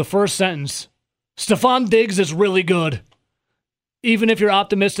 The first sentence, Stephon Diggs is really good. Even if you're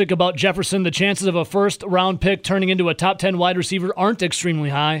optimistic about Jefferson, the chances of a first-round pick turning into a top 10 wide receiver aren't extremely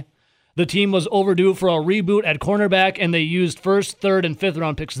high. The team was overdue for a reboot at cornerback, and they used first, third, and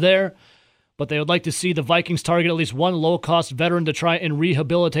fifth-round picks there. But they would like to see the Vikings target at least one low-cost veteran to try and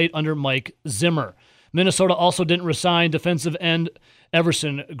rehabilitate under Mike Zimmer. Minnesota also didn't resign defensive end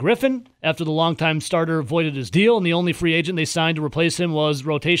Everson Griffin after the longtime starter voided his deal, and the only free agent they signed to replace him was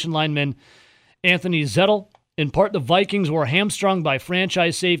rotation lineman Anthony Zettel. In part, the Vikings were hamstrung by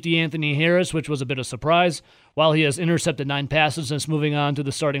franchise safety Anthony Harris, which was a bit of a surprise. While he has intercepted 9 passes since moving on to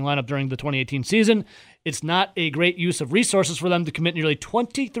the starting lineup during the 2018 season, it's not a great use of resources for them to commit nearly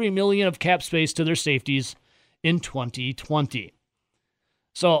 $23 million of cap space to their safeties in 2020.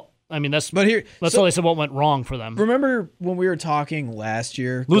 So, I mean, that's all they said what went wrong for them. Remember when we were talking last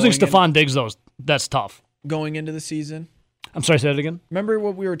year? Losing Stephon Diggs, though, that's tough. Going into the season? I'm sorry, say that again? Remember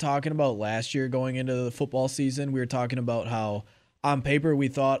what we were talking about last year going into the football season? We were talking about how, on paper, we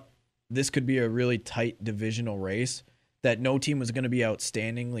thought this could be a really tight divisional race, that no team was going to be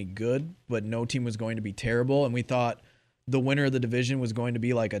outstandingly good, but no team was going to be terrible, and we thought the winner of the division was going to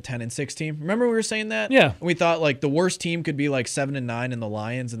be like a 10-6 team. Remember we were saying that? Yeah. And we thought like the worst team could be like 7-9 in the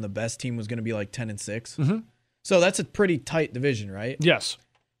Lions, and the best team was going to be like 10-6. Mm-hmm. So that's a pretty tight division, right? Yes.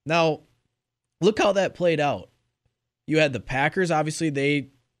 Now, look how that played out. You had the Packers. Obviously, they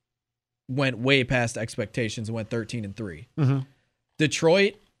went way past expectations and went 13-3. Mm-hmm.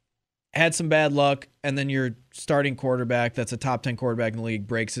 Detroit had some bad luck, and then your starting quarterback, that's a top 10 quarterback in the league,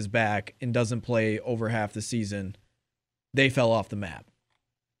 breaks his back and doesn't play over half the season. They fell off the map.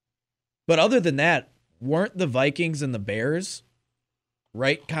 But other than that, weren't the Vikings and the Bears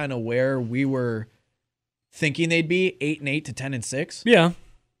right kind of where we were thinking they'd be, 8-8 to 10-6? Yeah.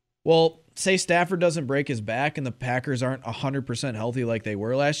 Well, say Stafford doesn't break his back and the Packers aren't 100% healthy like they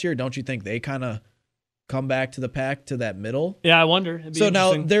were last year. Don't you think they kind of come back to the pack, to that middle? Yeah, I wonder. So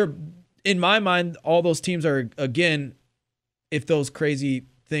now they're, in my mind, all those teams are, again, if those crazy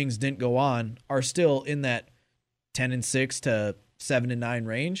things didn't go on, are still in that 10-6 to 7-9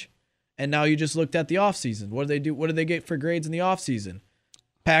 range. And now you just looked at the offseason. What did they do? What did they get for grades in the offseason?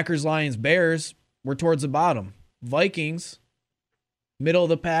 Packers, Lions, Bears were towards the bottom. Vikings, middle of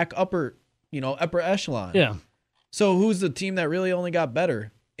the pack, upper echelon. Yeah. So who's the team that really only got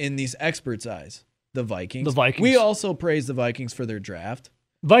better in these experts' eyes? The Vikings. The Vikings. We also praise the Vikings for their draft.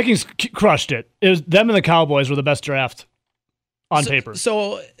 Vikings crushed it. It was them and the Cowboys were the best draft on paper.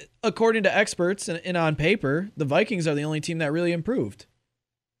 So, according to experts and on paper, the Vikings are the only team that really improved.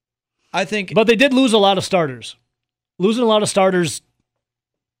 I think. But they did lose a lot of starters. Losing a lot of starters,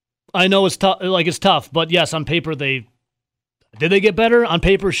 I know it's tough. Like, it's tough, but yes, on paper did they get better? On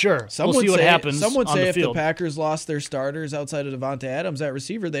paper, sure. We'll see what happens. Some would on say the if field. the Packers lost their starters outside of Devontae Adams at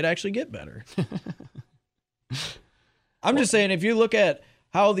receiver, they'd actually get better. I'm just saying, if you look at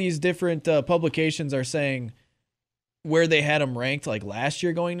how these different publications are saying where they had them ranked, like last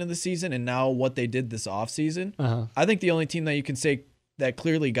year going into the season, and now what they did this offseason, I think the only team that you can say that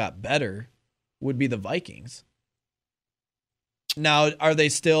clearly got better would be the Vikings. Now, are they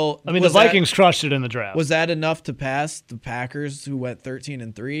still? I mean, the Vikings crushed it in the draft. Was that enough to pass the Packers, who went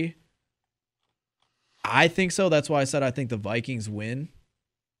 13-3? I think so. That's why I said I think the Vikings win.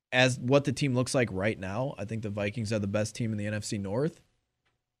 As what the team looks like right now, I think the Vikings are the best team in the NFC North.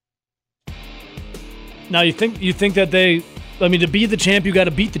 Now, you think that to be the champ, you got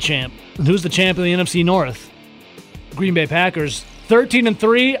to beat the champ. And who's the champ in the NFC North? Green Bay Packers.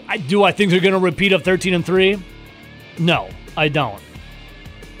 13-3. I think they're going to repeat of 13-3? No, I don't.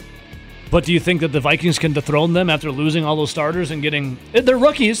 But do you think that the Vikings can dethrone them after losing all those starters and getting... They're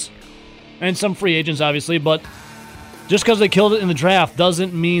rookies and some free agents, obviously, but just because they killed it in the draft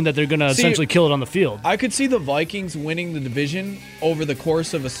doesn't mean that they're going to essentially kill it on the field. I could see the Vikings winning the division over the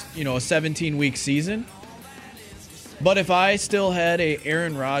course of a 17-week season. But if I still had a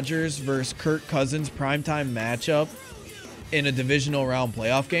Aaron Rodgers versus Kirk Cousins primetime matchup in a divisional round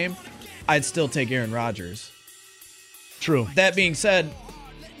playoff game, I'd still take Aaron Rodgers. True. That being said,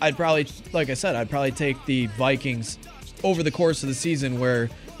 I'd probably take the Vikings over the course of the season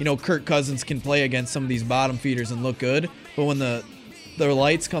where, Kirk Cousins can play against some of these bottom feeders and look good. But when the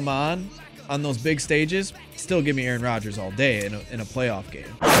lights come on those big stages, still give me Aaron Rodgers all day in a playoff game.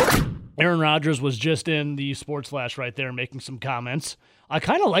 Aaron Rodgers was just in the Sports Flash right there making some comments. I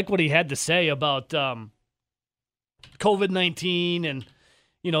kind of like what he had to say about COVID-19 and,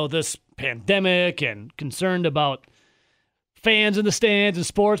 this pandemic, and concerned about fans in the stands and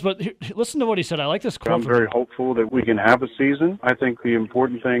sports. But listen to what he said. I like this quote. I'm very hopeful that we can have a season. I think the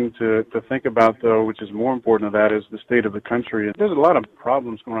important thing to think about, though, which is more important than that, is the state of the country. There's a lot of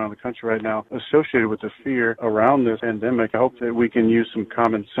problems going on in the country right now associated with the fear around this pandemic. I hope that we can use some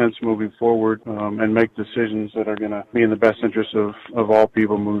common sense moving forward and make decisions that are going to be in the best interest of all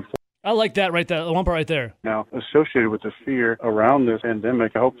people moving forward. I like that right there, the one part right there. Now, associated with the fear around this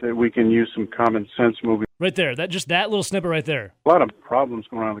pandemic, I hope that we can use some common sense moving. Right there, that little snippet right there. A lot of problems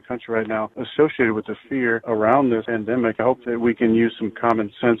going on in the country right now associated with the fear around this pandemic. I hope that we can use some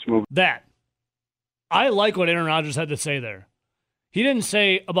common sense moving. That. I like what Aaron Rodgers had to say there. He didn't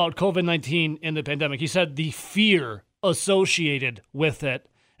say about COVID-19 and the pandemic. He said the fear associated with it,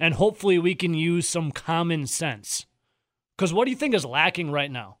 and hopefully we can use some common sense. Because what do you think is lacking right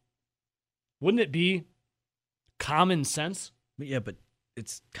now? Wouldn't it be common sense? Yeah, but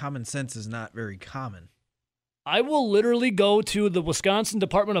common sense is not very common. I will literally go to the Wisconsin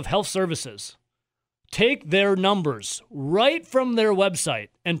Department of Health Services, take their numbers right from their website,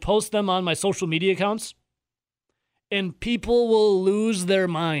 and post them on my social media accounts, and people will lose their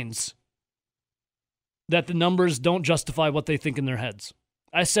minds that the numbers don't justify what they think in their heads.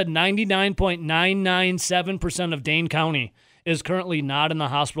 I said 99.997% of Dane County is currently not in the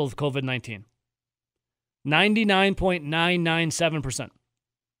hospital with COVID-19. 99.997%.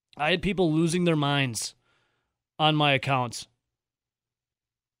 I had people losing their minds on my accounts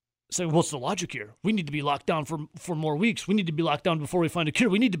saying, what's the logic here? We need to be locked down for more weeks. We need to be locked down before we find a cure.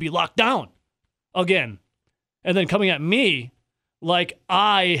 We need to be locked down again. And then coming at me like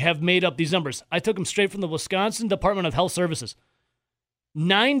I have made up these numbers. I took them straight from the Wisconsin Department of Health Services.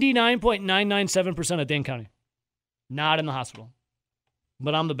 99.997% of Dane County. Not in the hospital.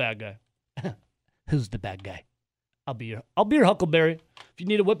 But I'm the bad guy. Who's the bad guy? I'll be your Huckleberry. If you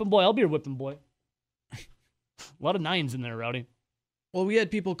need a whipping boy, I'll be your whipping boy. A lot of nines in there, Rowdy. Well, we had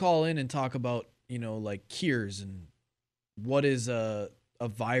people call in and talk about, like cures and what is a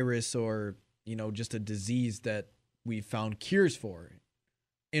virus or, just a disease that we've found cures for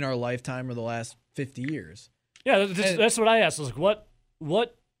in our lifetime or the last 50 years. Yeah, that's what I asked. I was like,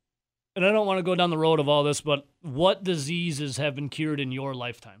 what, and I don't want to go down the road of all this, but what diseases have been cured in your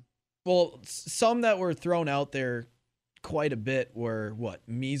lifetime? Well, some that were thrown out there quite a bit were,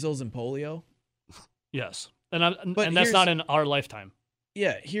 measles and polio? Yes. And that's not in our lifetime.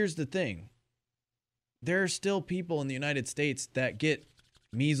 Yeah, here's the thing. There are still people in the United States that get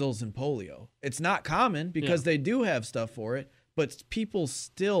measles and polio. It's not common because they do have stuff for it, but people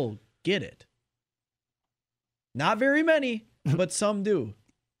still get it. Not very many, but some do.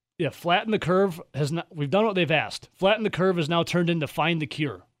 Yeah, flatten the curve has not. We've done what they've asked. Flatten the curve has now turned into find the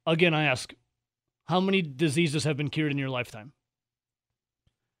cure. Again, I ask, how many diseases have been cured in your lifetime?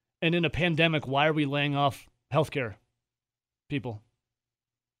 And in a pandemic, why are we laying off healthcare people?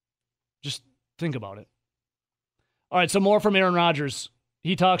 Just think about it. All right, so more from Aaron Rodgers.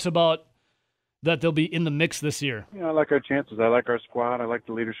 He talks about that they'll be in the mix this year. You know, I like our chances. I like our squad. I like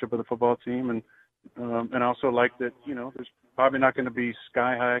the leadership of the football team, and I also like that. You know, there's probably not going to be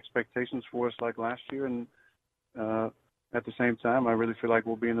sky high expectations for us like last year, and at the same time, I really feel like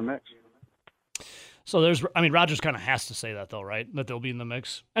we'll be in the mix. So Rodgers kind of has to say that though, right? That they'll be in the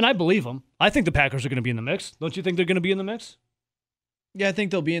mix, and I believe him. I think the Packers are going to be in the mix. Don't you think they're going to be in the mix? Yeah, I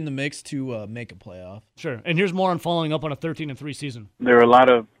think they'll be in the mix to make a playoff. Sure. And here's more on following up on a 13-3 season. There are a lot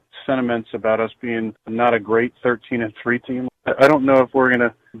of sentiments about us being not a great 13-3 team. I don't know if we're going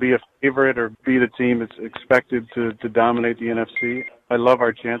to be a favorite or be the team that's expected to dominate the NFC. I love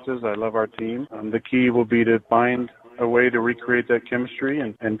our chances. I love our team. The key will be to find a way to recreate that chemistry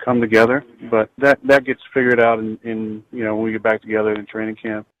and come together. But that gets figured out in when we get back together in training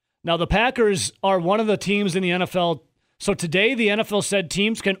camp. Now, the Packers are one of the teams in the NFL. So today, the NFL said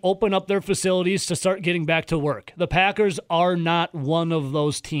teams can open up their facilities to start getting back to work. The Packers are not one of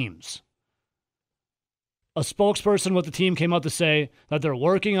those teams. A spokesperson with the team came out to say that they're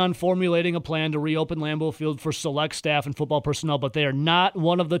working on formulating a plan to reopen Lambeau Field for select staff and football personnel, but they are not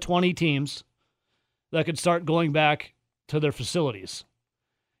one of the 20 teams that could start going back to their facilities.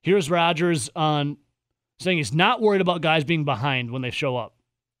 Here's Rodgers on saying he's not worried about guys being behind when they show up.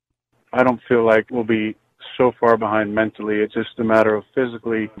 I don't feel like we'll be so far behind mentally. It's just a matter of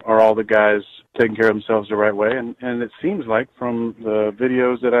physically, are all the guys taking care of themselves the right way? And it seems like from the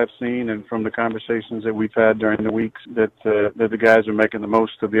videos that I've seen and from the conversations that we've had during the weeks that the guys are making the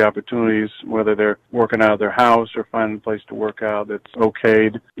most of the opportunities, whether they're working out of their house or finding a place to work out that's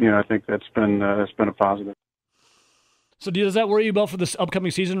okayed. I think that's been a positive. So does that worry you about for this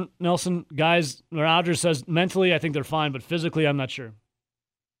upcoming season, Nelson? Guys, Rodgers says mentally I think they're fine, but physically I'm not sure.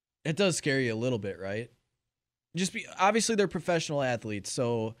 It does scare you a little bit, right? Obviously they're professional athletes,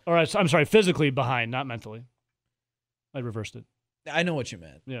 so. All right, so I'm sorry, physically behind, not mentally. I reversed it. I know what you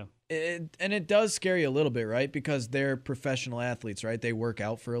meant. Yeah. And it does scare you a little bit, right? Because they're professional athletes, right? They work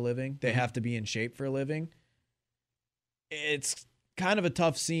out for a living. They have to be in shape for a living. It's kind of a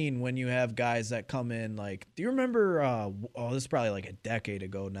tough scene when you have guys that come in like, do you remember, this is probably like a decade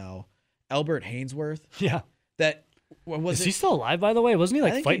ago now, Albert Hainsworth? Yeah. Is he still alive, by the way? Wasn't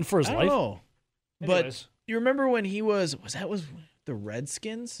he fighting for his life? I don't know. Anyways. But you remember when he was the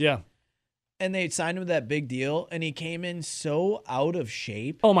Redskins? Yeah. And they signed him to that big deal, and he came in so out of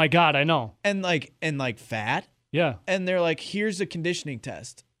shape. Oh my God, I know. And fat. Yeah. And they're like, here's a conditioning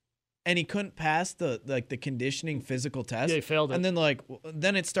test. And he couldn't pass the conditioning physical test. Yeah, he failed it. And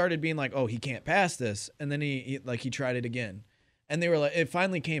then it started being like, oh, he can't pass this. And then he tried it again. And they were like, it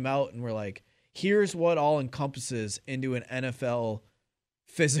finally came out and we're like, here's what all encompasses into an NFL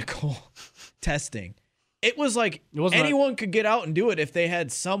physical testing. It was like anyone could get out and do it if they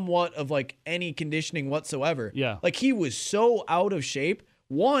had somewhat of like any conditioning whatsoever. Yeah. Like he was so out of shape.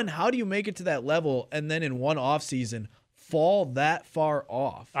 One, how do you make it to that level and then in one off season fall that far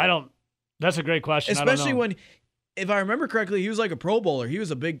off? That's a great question. Especially when, if I remember correctly, he was like a Pro Bowler. He was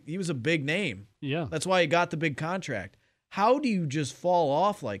a big name. Yeah. That's why he got the big contract. How do you just fall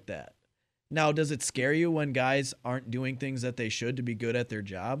off like that? Now, does it scare you when guys aren't doing things that they should to be good at their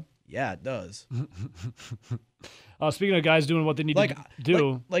job? Yeah, it does. Speaking of guys doing what they need to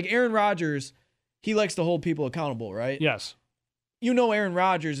do. Like Aaron Rodgers, he likes to hold people accountable, right? Yes. Aaron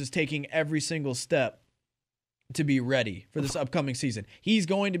Rodgers is taking every single step to be ready for this upcoming season. He's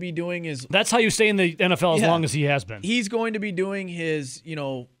going to be doing his... That's how you stay in the NFL as long as he has been. He's going to be doing his,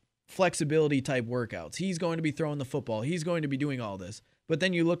 flexibility type workouts. He's going to be throwing the football. He's going to be doing all this. But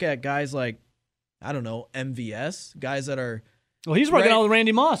then you look at guys like, I don't know, MVS, guys that are... Well, he's working out with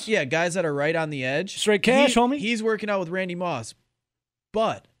Randy Moss. Yeah, guys that are right on the edge. Straight cash, homie. He's working out with Randy Moss.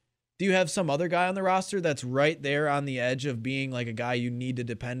 But do you have some other guy on the roster that's right there on the edge of being like a guy you need to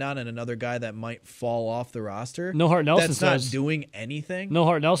depend on and another guy that might fall off the roster? No Heart Nelson that's not doing anything? No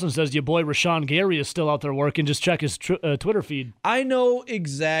Heart Nelson says your boy Rashawn Gary is still out there working. Just check his Twitter feed. I know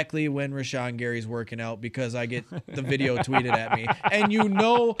exactly when Rashawn Gary's working out because I get the video tweeted at me. And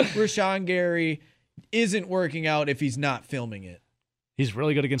Rashawn Gary isn't working out if he's not filming it. He's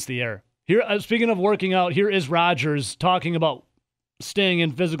really good against the air. Here, speaking of working out, here is Rodgers talking about staying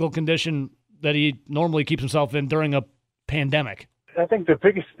in physical condition that he normally keeps himself in during a pandemic. I think the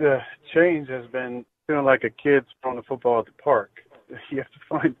biggest change has been feeling like a kid throwing the football at the park. You have to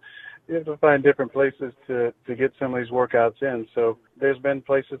find you have to find different places to get some of these workouts in. So there's been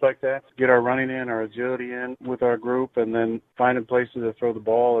places like that to get our running in, our agility in with our group, and then finding places to throw the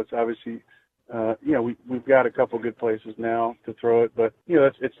ball. It's obviously, we've got a couple good places now to throw it, but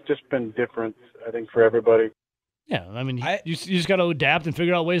it's just been different, I think, for everybody. Yeah, I mean, you just got to adapt and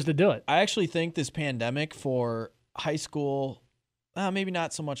figure out ways to do it. I actually think this pandemic for high school, maybe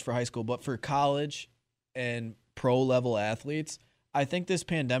not so much for high school, but for college and pro level athletes, I think this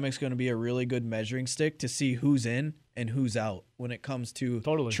pandemic's going to be a really good measuring stick to see who's in and who's out when it comes to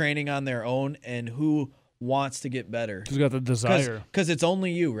training on their own and who wants to get better. Who's got the desire? Because it's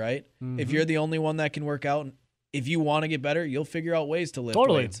only you, right? Mm-hmm. If you're the only one that can work out, if you want to get better, you'll figure out ways to lift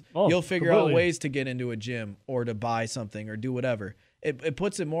weights. You'll figure out ways to get into a gym or to buy something or do whatever. It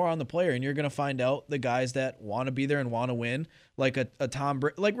puts it more on the player, and you're going to find out the guys that want to be there and want to win, like a Tom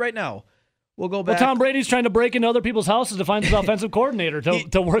Brady. Like right now, we'll go back. Well, Tom Brady's trying to break into other people's houses to find his offensive coordinator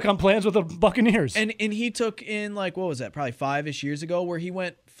to work on plans with the Buccaneers. And he took in, like, what was that, probably 5-ish years ago, where he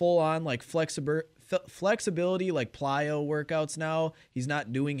went full on, like, flexibility, like plyo workouts now. He's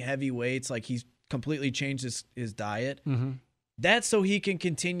not doing heavy weights. Like, he's completely changed his diet. Mm-hmm. That's so he can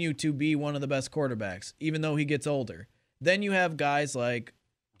continue to be one of the best quarterbacks, even though he gets older. Then you have guys like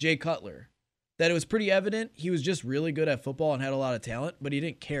Jay Cutler, that it was pretty evident he was just really good at football and had a lot of talent, but he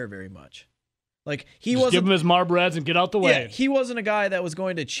didn't care very much. Like he wasn't give him his Marbreds and get out the way. Yeah, he wasn't a guy that was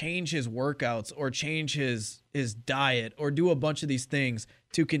going to change his workouts or change his diet or do a bunch of these things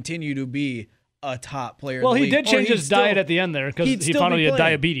to continue to be a top player. Well, in the he league. did change his diet at the end there because he found out he had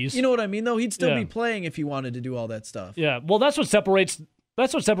diabetes. You know what I mean, though? He'd still be playing if he wanted to do all that stuff. Yeah. Well, that's what separates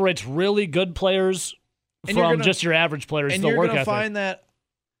really good players from just your average players. And the you're work going to ethic. find that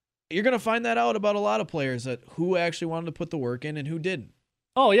you're going to find that out about a lot of players, that who actually wanted to put the work in and who didn't.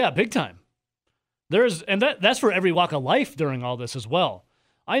 Oh yeah, big time. That's for every walk of life during all this as well.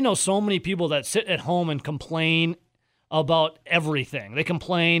 I know so many people that sit at home and complain about everything. They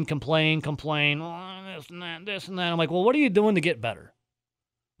complain. Oh, this and that. I'm like, well, what are you doing to get better?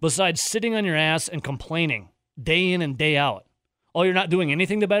 Besides sitting on your ass and complaining day in and day out. Oh, you're not doing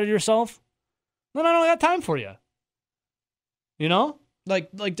anything to better yourself? Then I don't got time for you. You know?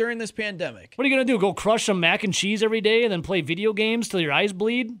 Like during this pandemic. What are you going to do? Go crush some mac and cheese every day and then play video games till your eyes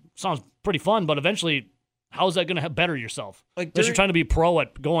bleed? Sounds pretty fun, but eventually, how's that going to better yourself? Unless you're trying to be pro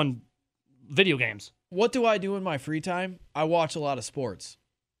at going video games. What do I do in my free time? I watch a lot of sports.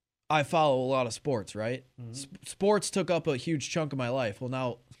 I follow a lot of sports, right? Mm-hmm. Sports took up a huge chunk of my life. Well,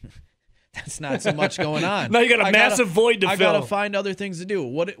 now that's not so much going on. Now you got a massive void to fill. I got to find other things to do.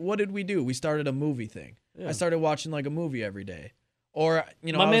 What did we do? We started a movie thing. Yeah. I started watching like a movie every day. Or,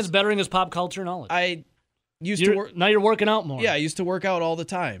 my man's bettering his pop culture knowledge. I used to work. Now you're working out more. Yeah, I used to work out all the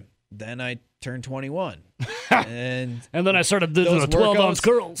time. Then I turned 21. and then I started doing the 12-ounce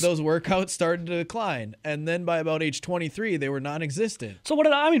curls. Those workouts started to decline. And then by about age 23, they were non-existent. So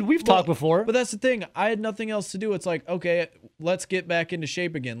we've talked before. But that's the thing. I had nothing else to do. It's like, okay, let's get back into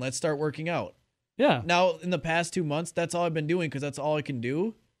shape again. Let's start working out. Yeah. Now, in the past 2 months, that's all I've been doing because that's all I can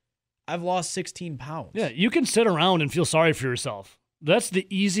do. I've lost 16 pounds. Yeah, you can sit around and feel sorry for yourself. That's the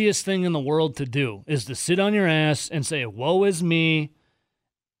easiest thing in the world to do, is to sit on your ass and say, woe is me,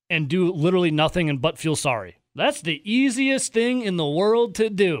 and do literally nothing but feel sorry. That's the easiest thing in the world to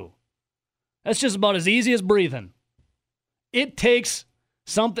do. That's just about as easy as breathing. It takes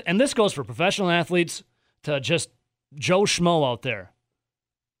something, and this goes for professional athletes to just Joe Schmo out there.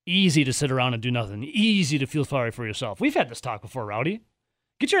 Easy to sit around and do nothing. Easy to feel sorry for yourself. We've had this talk before, Rowdy.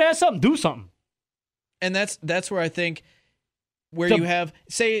 Get your ass up and do something. And that's where I think... you have,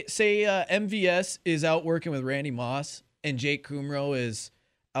 say MVS is out working with Randy Moss and Jake Kumro is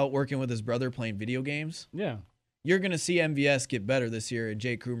out working with his brother playing video games. Yeah. You're going to see MVS get better this year and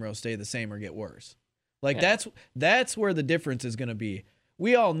Jake Kumro stay the same or get worse. That's where the difference is going to be.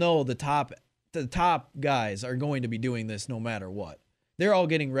 We all know the top guys are going to be doing this no matter what. They're all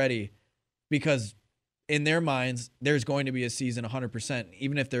getting ready because in their minds, there's going to be a season 100%.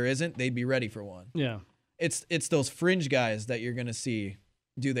 Even if there isn't, they'd be ready for one. Yeah. It's those fringe guys that you're gonna see.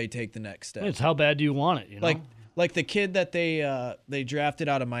 Do they take the next step? It's how bad do you want it? You know? Like the kid that they drafted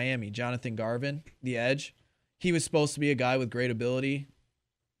out of Miami, Jonathan Garvin, the edge. He was supposed to be a guy with great ability,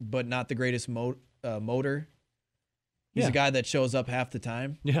 but not the greatest motor. He's a guy that shows up half the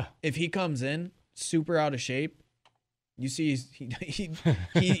time. Yeah. If he comes in super out of shape, you see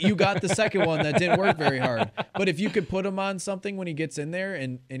you got the second one that didn't work very hard. But if you could put him on something when he gets in there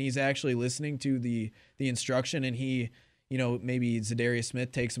and he's actually listening to the instruction and he, maybe Zadarius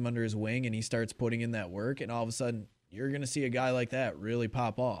Smith takes him under his wing and he starts putting in that work and all of a sudden you're going to see a guy like that really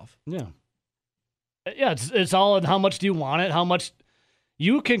pop off. Yeah. Yeah, it's all in how much do you want it, how much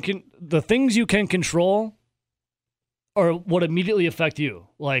you can the things you can control or what immediately affect you.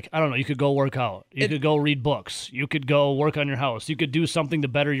 Like, I don't know, you could go work out. You could go read books. You could go work on your house. You could do something to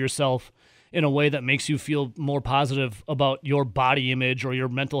better yourself in a way that makes you feel more positive about your body image or your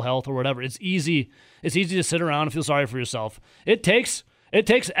mental health or whatever. It's easy to sit around and feel sorry for yourself. It takes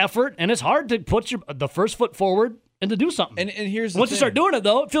effort, and it's hard to put the first foot forward and to do something. And here's the once thing. you start doing it,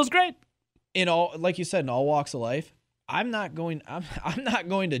 though, it feels great. In all, like you said, in all walks of life, I'm not going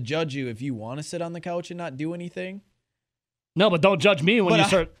to judge you if you want to sit on the couch and not do anything. No, but don't judge me when you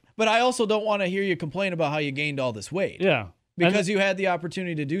start. But I also don't want to hear you complain about how you gained all this weight. Yeah. Because you had the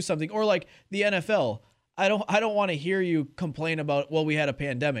opportunity to do something. Or like the NFL, I don't want to hear you complain about, well, we had a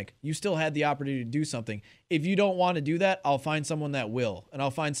pandemic. You still had the opportunity to do something. If you don't want to do that, I'll find someone that will. And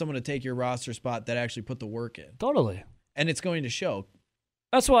I'll find someone to take your roster spot that actually put the work in. Totally. And it's going to show.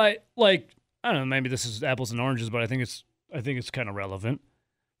 That's why, like, I don't know, maybe this is apples and oranges, but I think it's kind of relevant.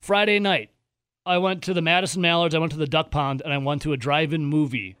 Friday night, I went to the Madison Mallards, I went to the Duck Pond, and I went to a drive-in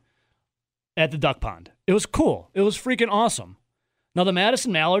movie at the Duck Pond. It was cool. It was freaking awesome. Now, the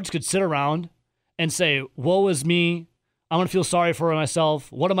Madison Mallards could sit around and say, woe is me. I'm going to feel sorry for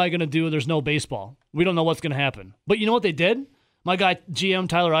myself. What am I going to do? There's no baseball. We don't know what's going to happen. But you know what they did? My guy, GM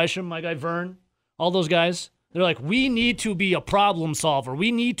Tyler Isham, my guy Vern, all those guys, they're like, we need to be a problem solver.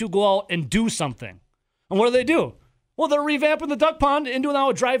 We need to go out and do something. And what do? Well, they're revamping the Duck Pond into now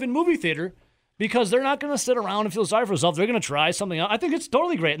a drive-in movie theater because they're not going to sit around and feel sorry for themselves. They're going to try something out. I think it's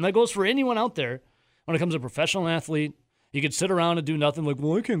totally great. And that goes for anyone out there when it comes to a professional athlete. You could sit around and do nothing like,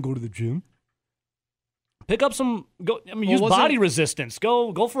 well, I can't go to the gym. Pick up use body resistance.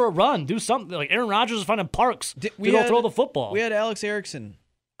 Go for a run. Do something. Like Aaron Rodgers is finding parks to go throw the football. We had Alex Erickson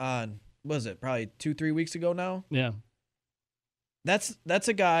on, what was it, probably 2-3 weeks ago now? Yeah. That's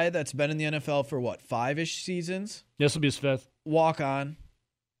a guy that's been in the NFL for, what, 5-ish seasons? This will be his 5th. Walk on.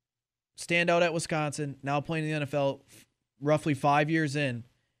 Stand out at Wisconsin. Now playing in the NFL roughly 5 years in.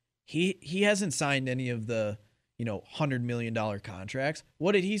 He hasn't signed any of the $100 million contracts.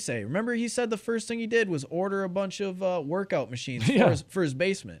 What did he say? Remember, he said the first thing he did was order a bunch of workout machines for his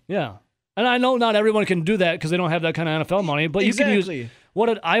basement. Yeah. And I know not everyone can do that because they don't have that kind of NFL money, but you can use.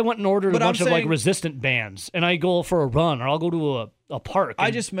 I went and ordered a bunch of like resistant bands, and I go for a run, or I'll go to a park. I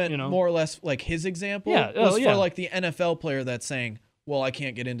just meant more or less like his example was for like the NFL player that's saying, well, I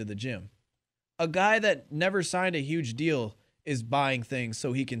can't get into the gym. A guy that never signed a huge deal is buying things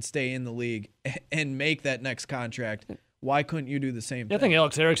so he can stay in the league and make that next contract. Why couldn't you do the same thing? I think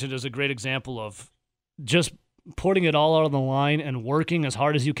Alex Erickson is a great example of just putting it all out on the line and working as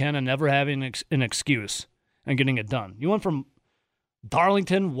hard as you can and never having an excuse and getting it done. You went from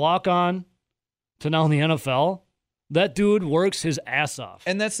Darlington, walk on, to now in the NFL. That dude works his ass off.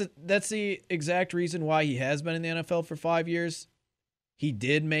 And that's the exact reason why he has been in the NFL for 5 years. He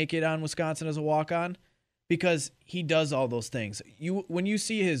did make it on Wisconsin as a walk-on because he does all those things. When you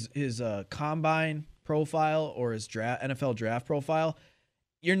see his combine profile or his NFL draft profile,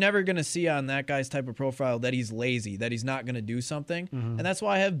 you're never going to see on that guy's type of profile that he's lazy, that he's not going to do something. Mm-hmm. And that's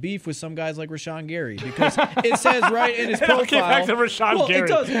why I have beef with some guys like Rashawn Gary, because it says right in his profile. Get back to Rashawn Gary. It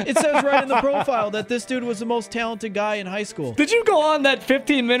does. It says right in the profile that this dude was the most talented guy in high school. Did you go on that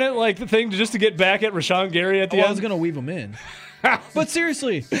 15-minute thing just to get back at Rashawn Gary at the end? I was going to weave him in. But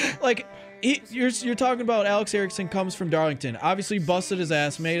seriously, you're talking about Alex Erickson comes from Darlington. Obviously busted his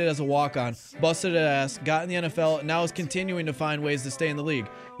ass, made it as a walk-on, busted his ass, got in the NFL, and now is continuing to find ways to stay in the league.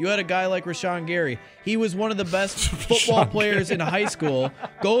 You had a guy like Rashawn Gary. He was one of the best football players in high school,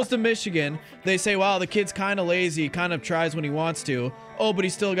 goes to Michigan. They say, wow, the kid's kind of lazy, kind of tries when he wants to. Oh, but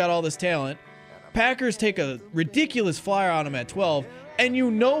he's still got all this talent. Packers take a ridiculous flyer on him at 12, and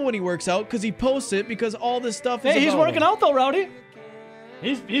you know when he works out because he posts it because all this stuff is he's working out though, Rowdy.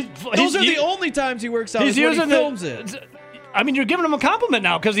 Those are the only times he works out. He's when he films it. I mean, you're giving him a compliment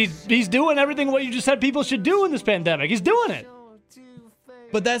now because he's doing everything what you just said people should do in this pandemic. He's doing it.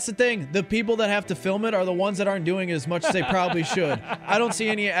 But that's the thing. The people that have to film it are the ones that aren't doing it as much as they probably should. I don't see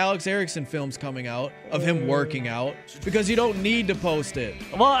any Alex Erickson films coming out of him working out because you don't need to post it.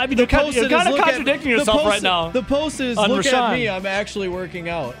 Well, I mean, you're kind of contradicting yourself right now. The post is, look at me. I'm actually working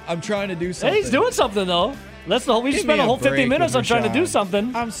out. I'm trying to do something. Hey, he's doing something, though. That's the whole. We spent a whole 50 minutes on trying to do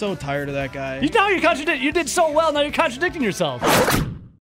something. I'm so tired of that guy. Now you're contradicting. You did so well. Now you're contradicting yourself.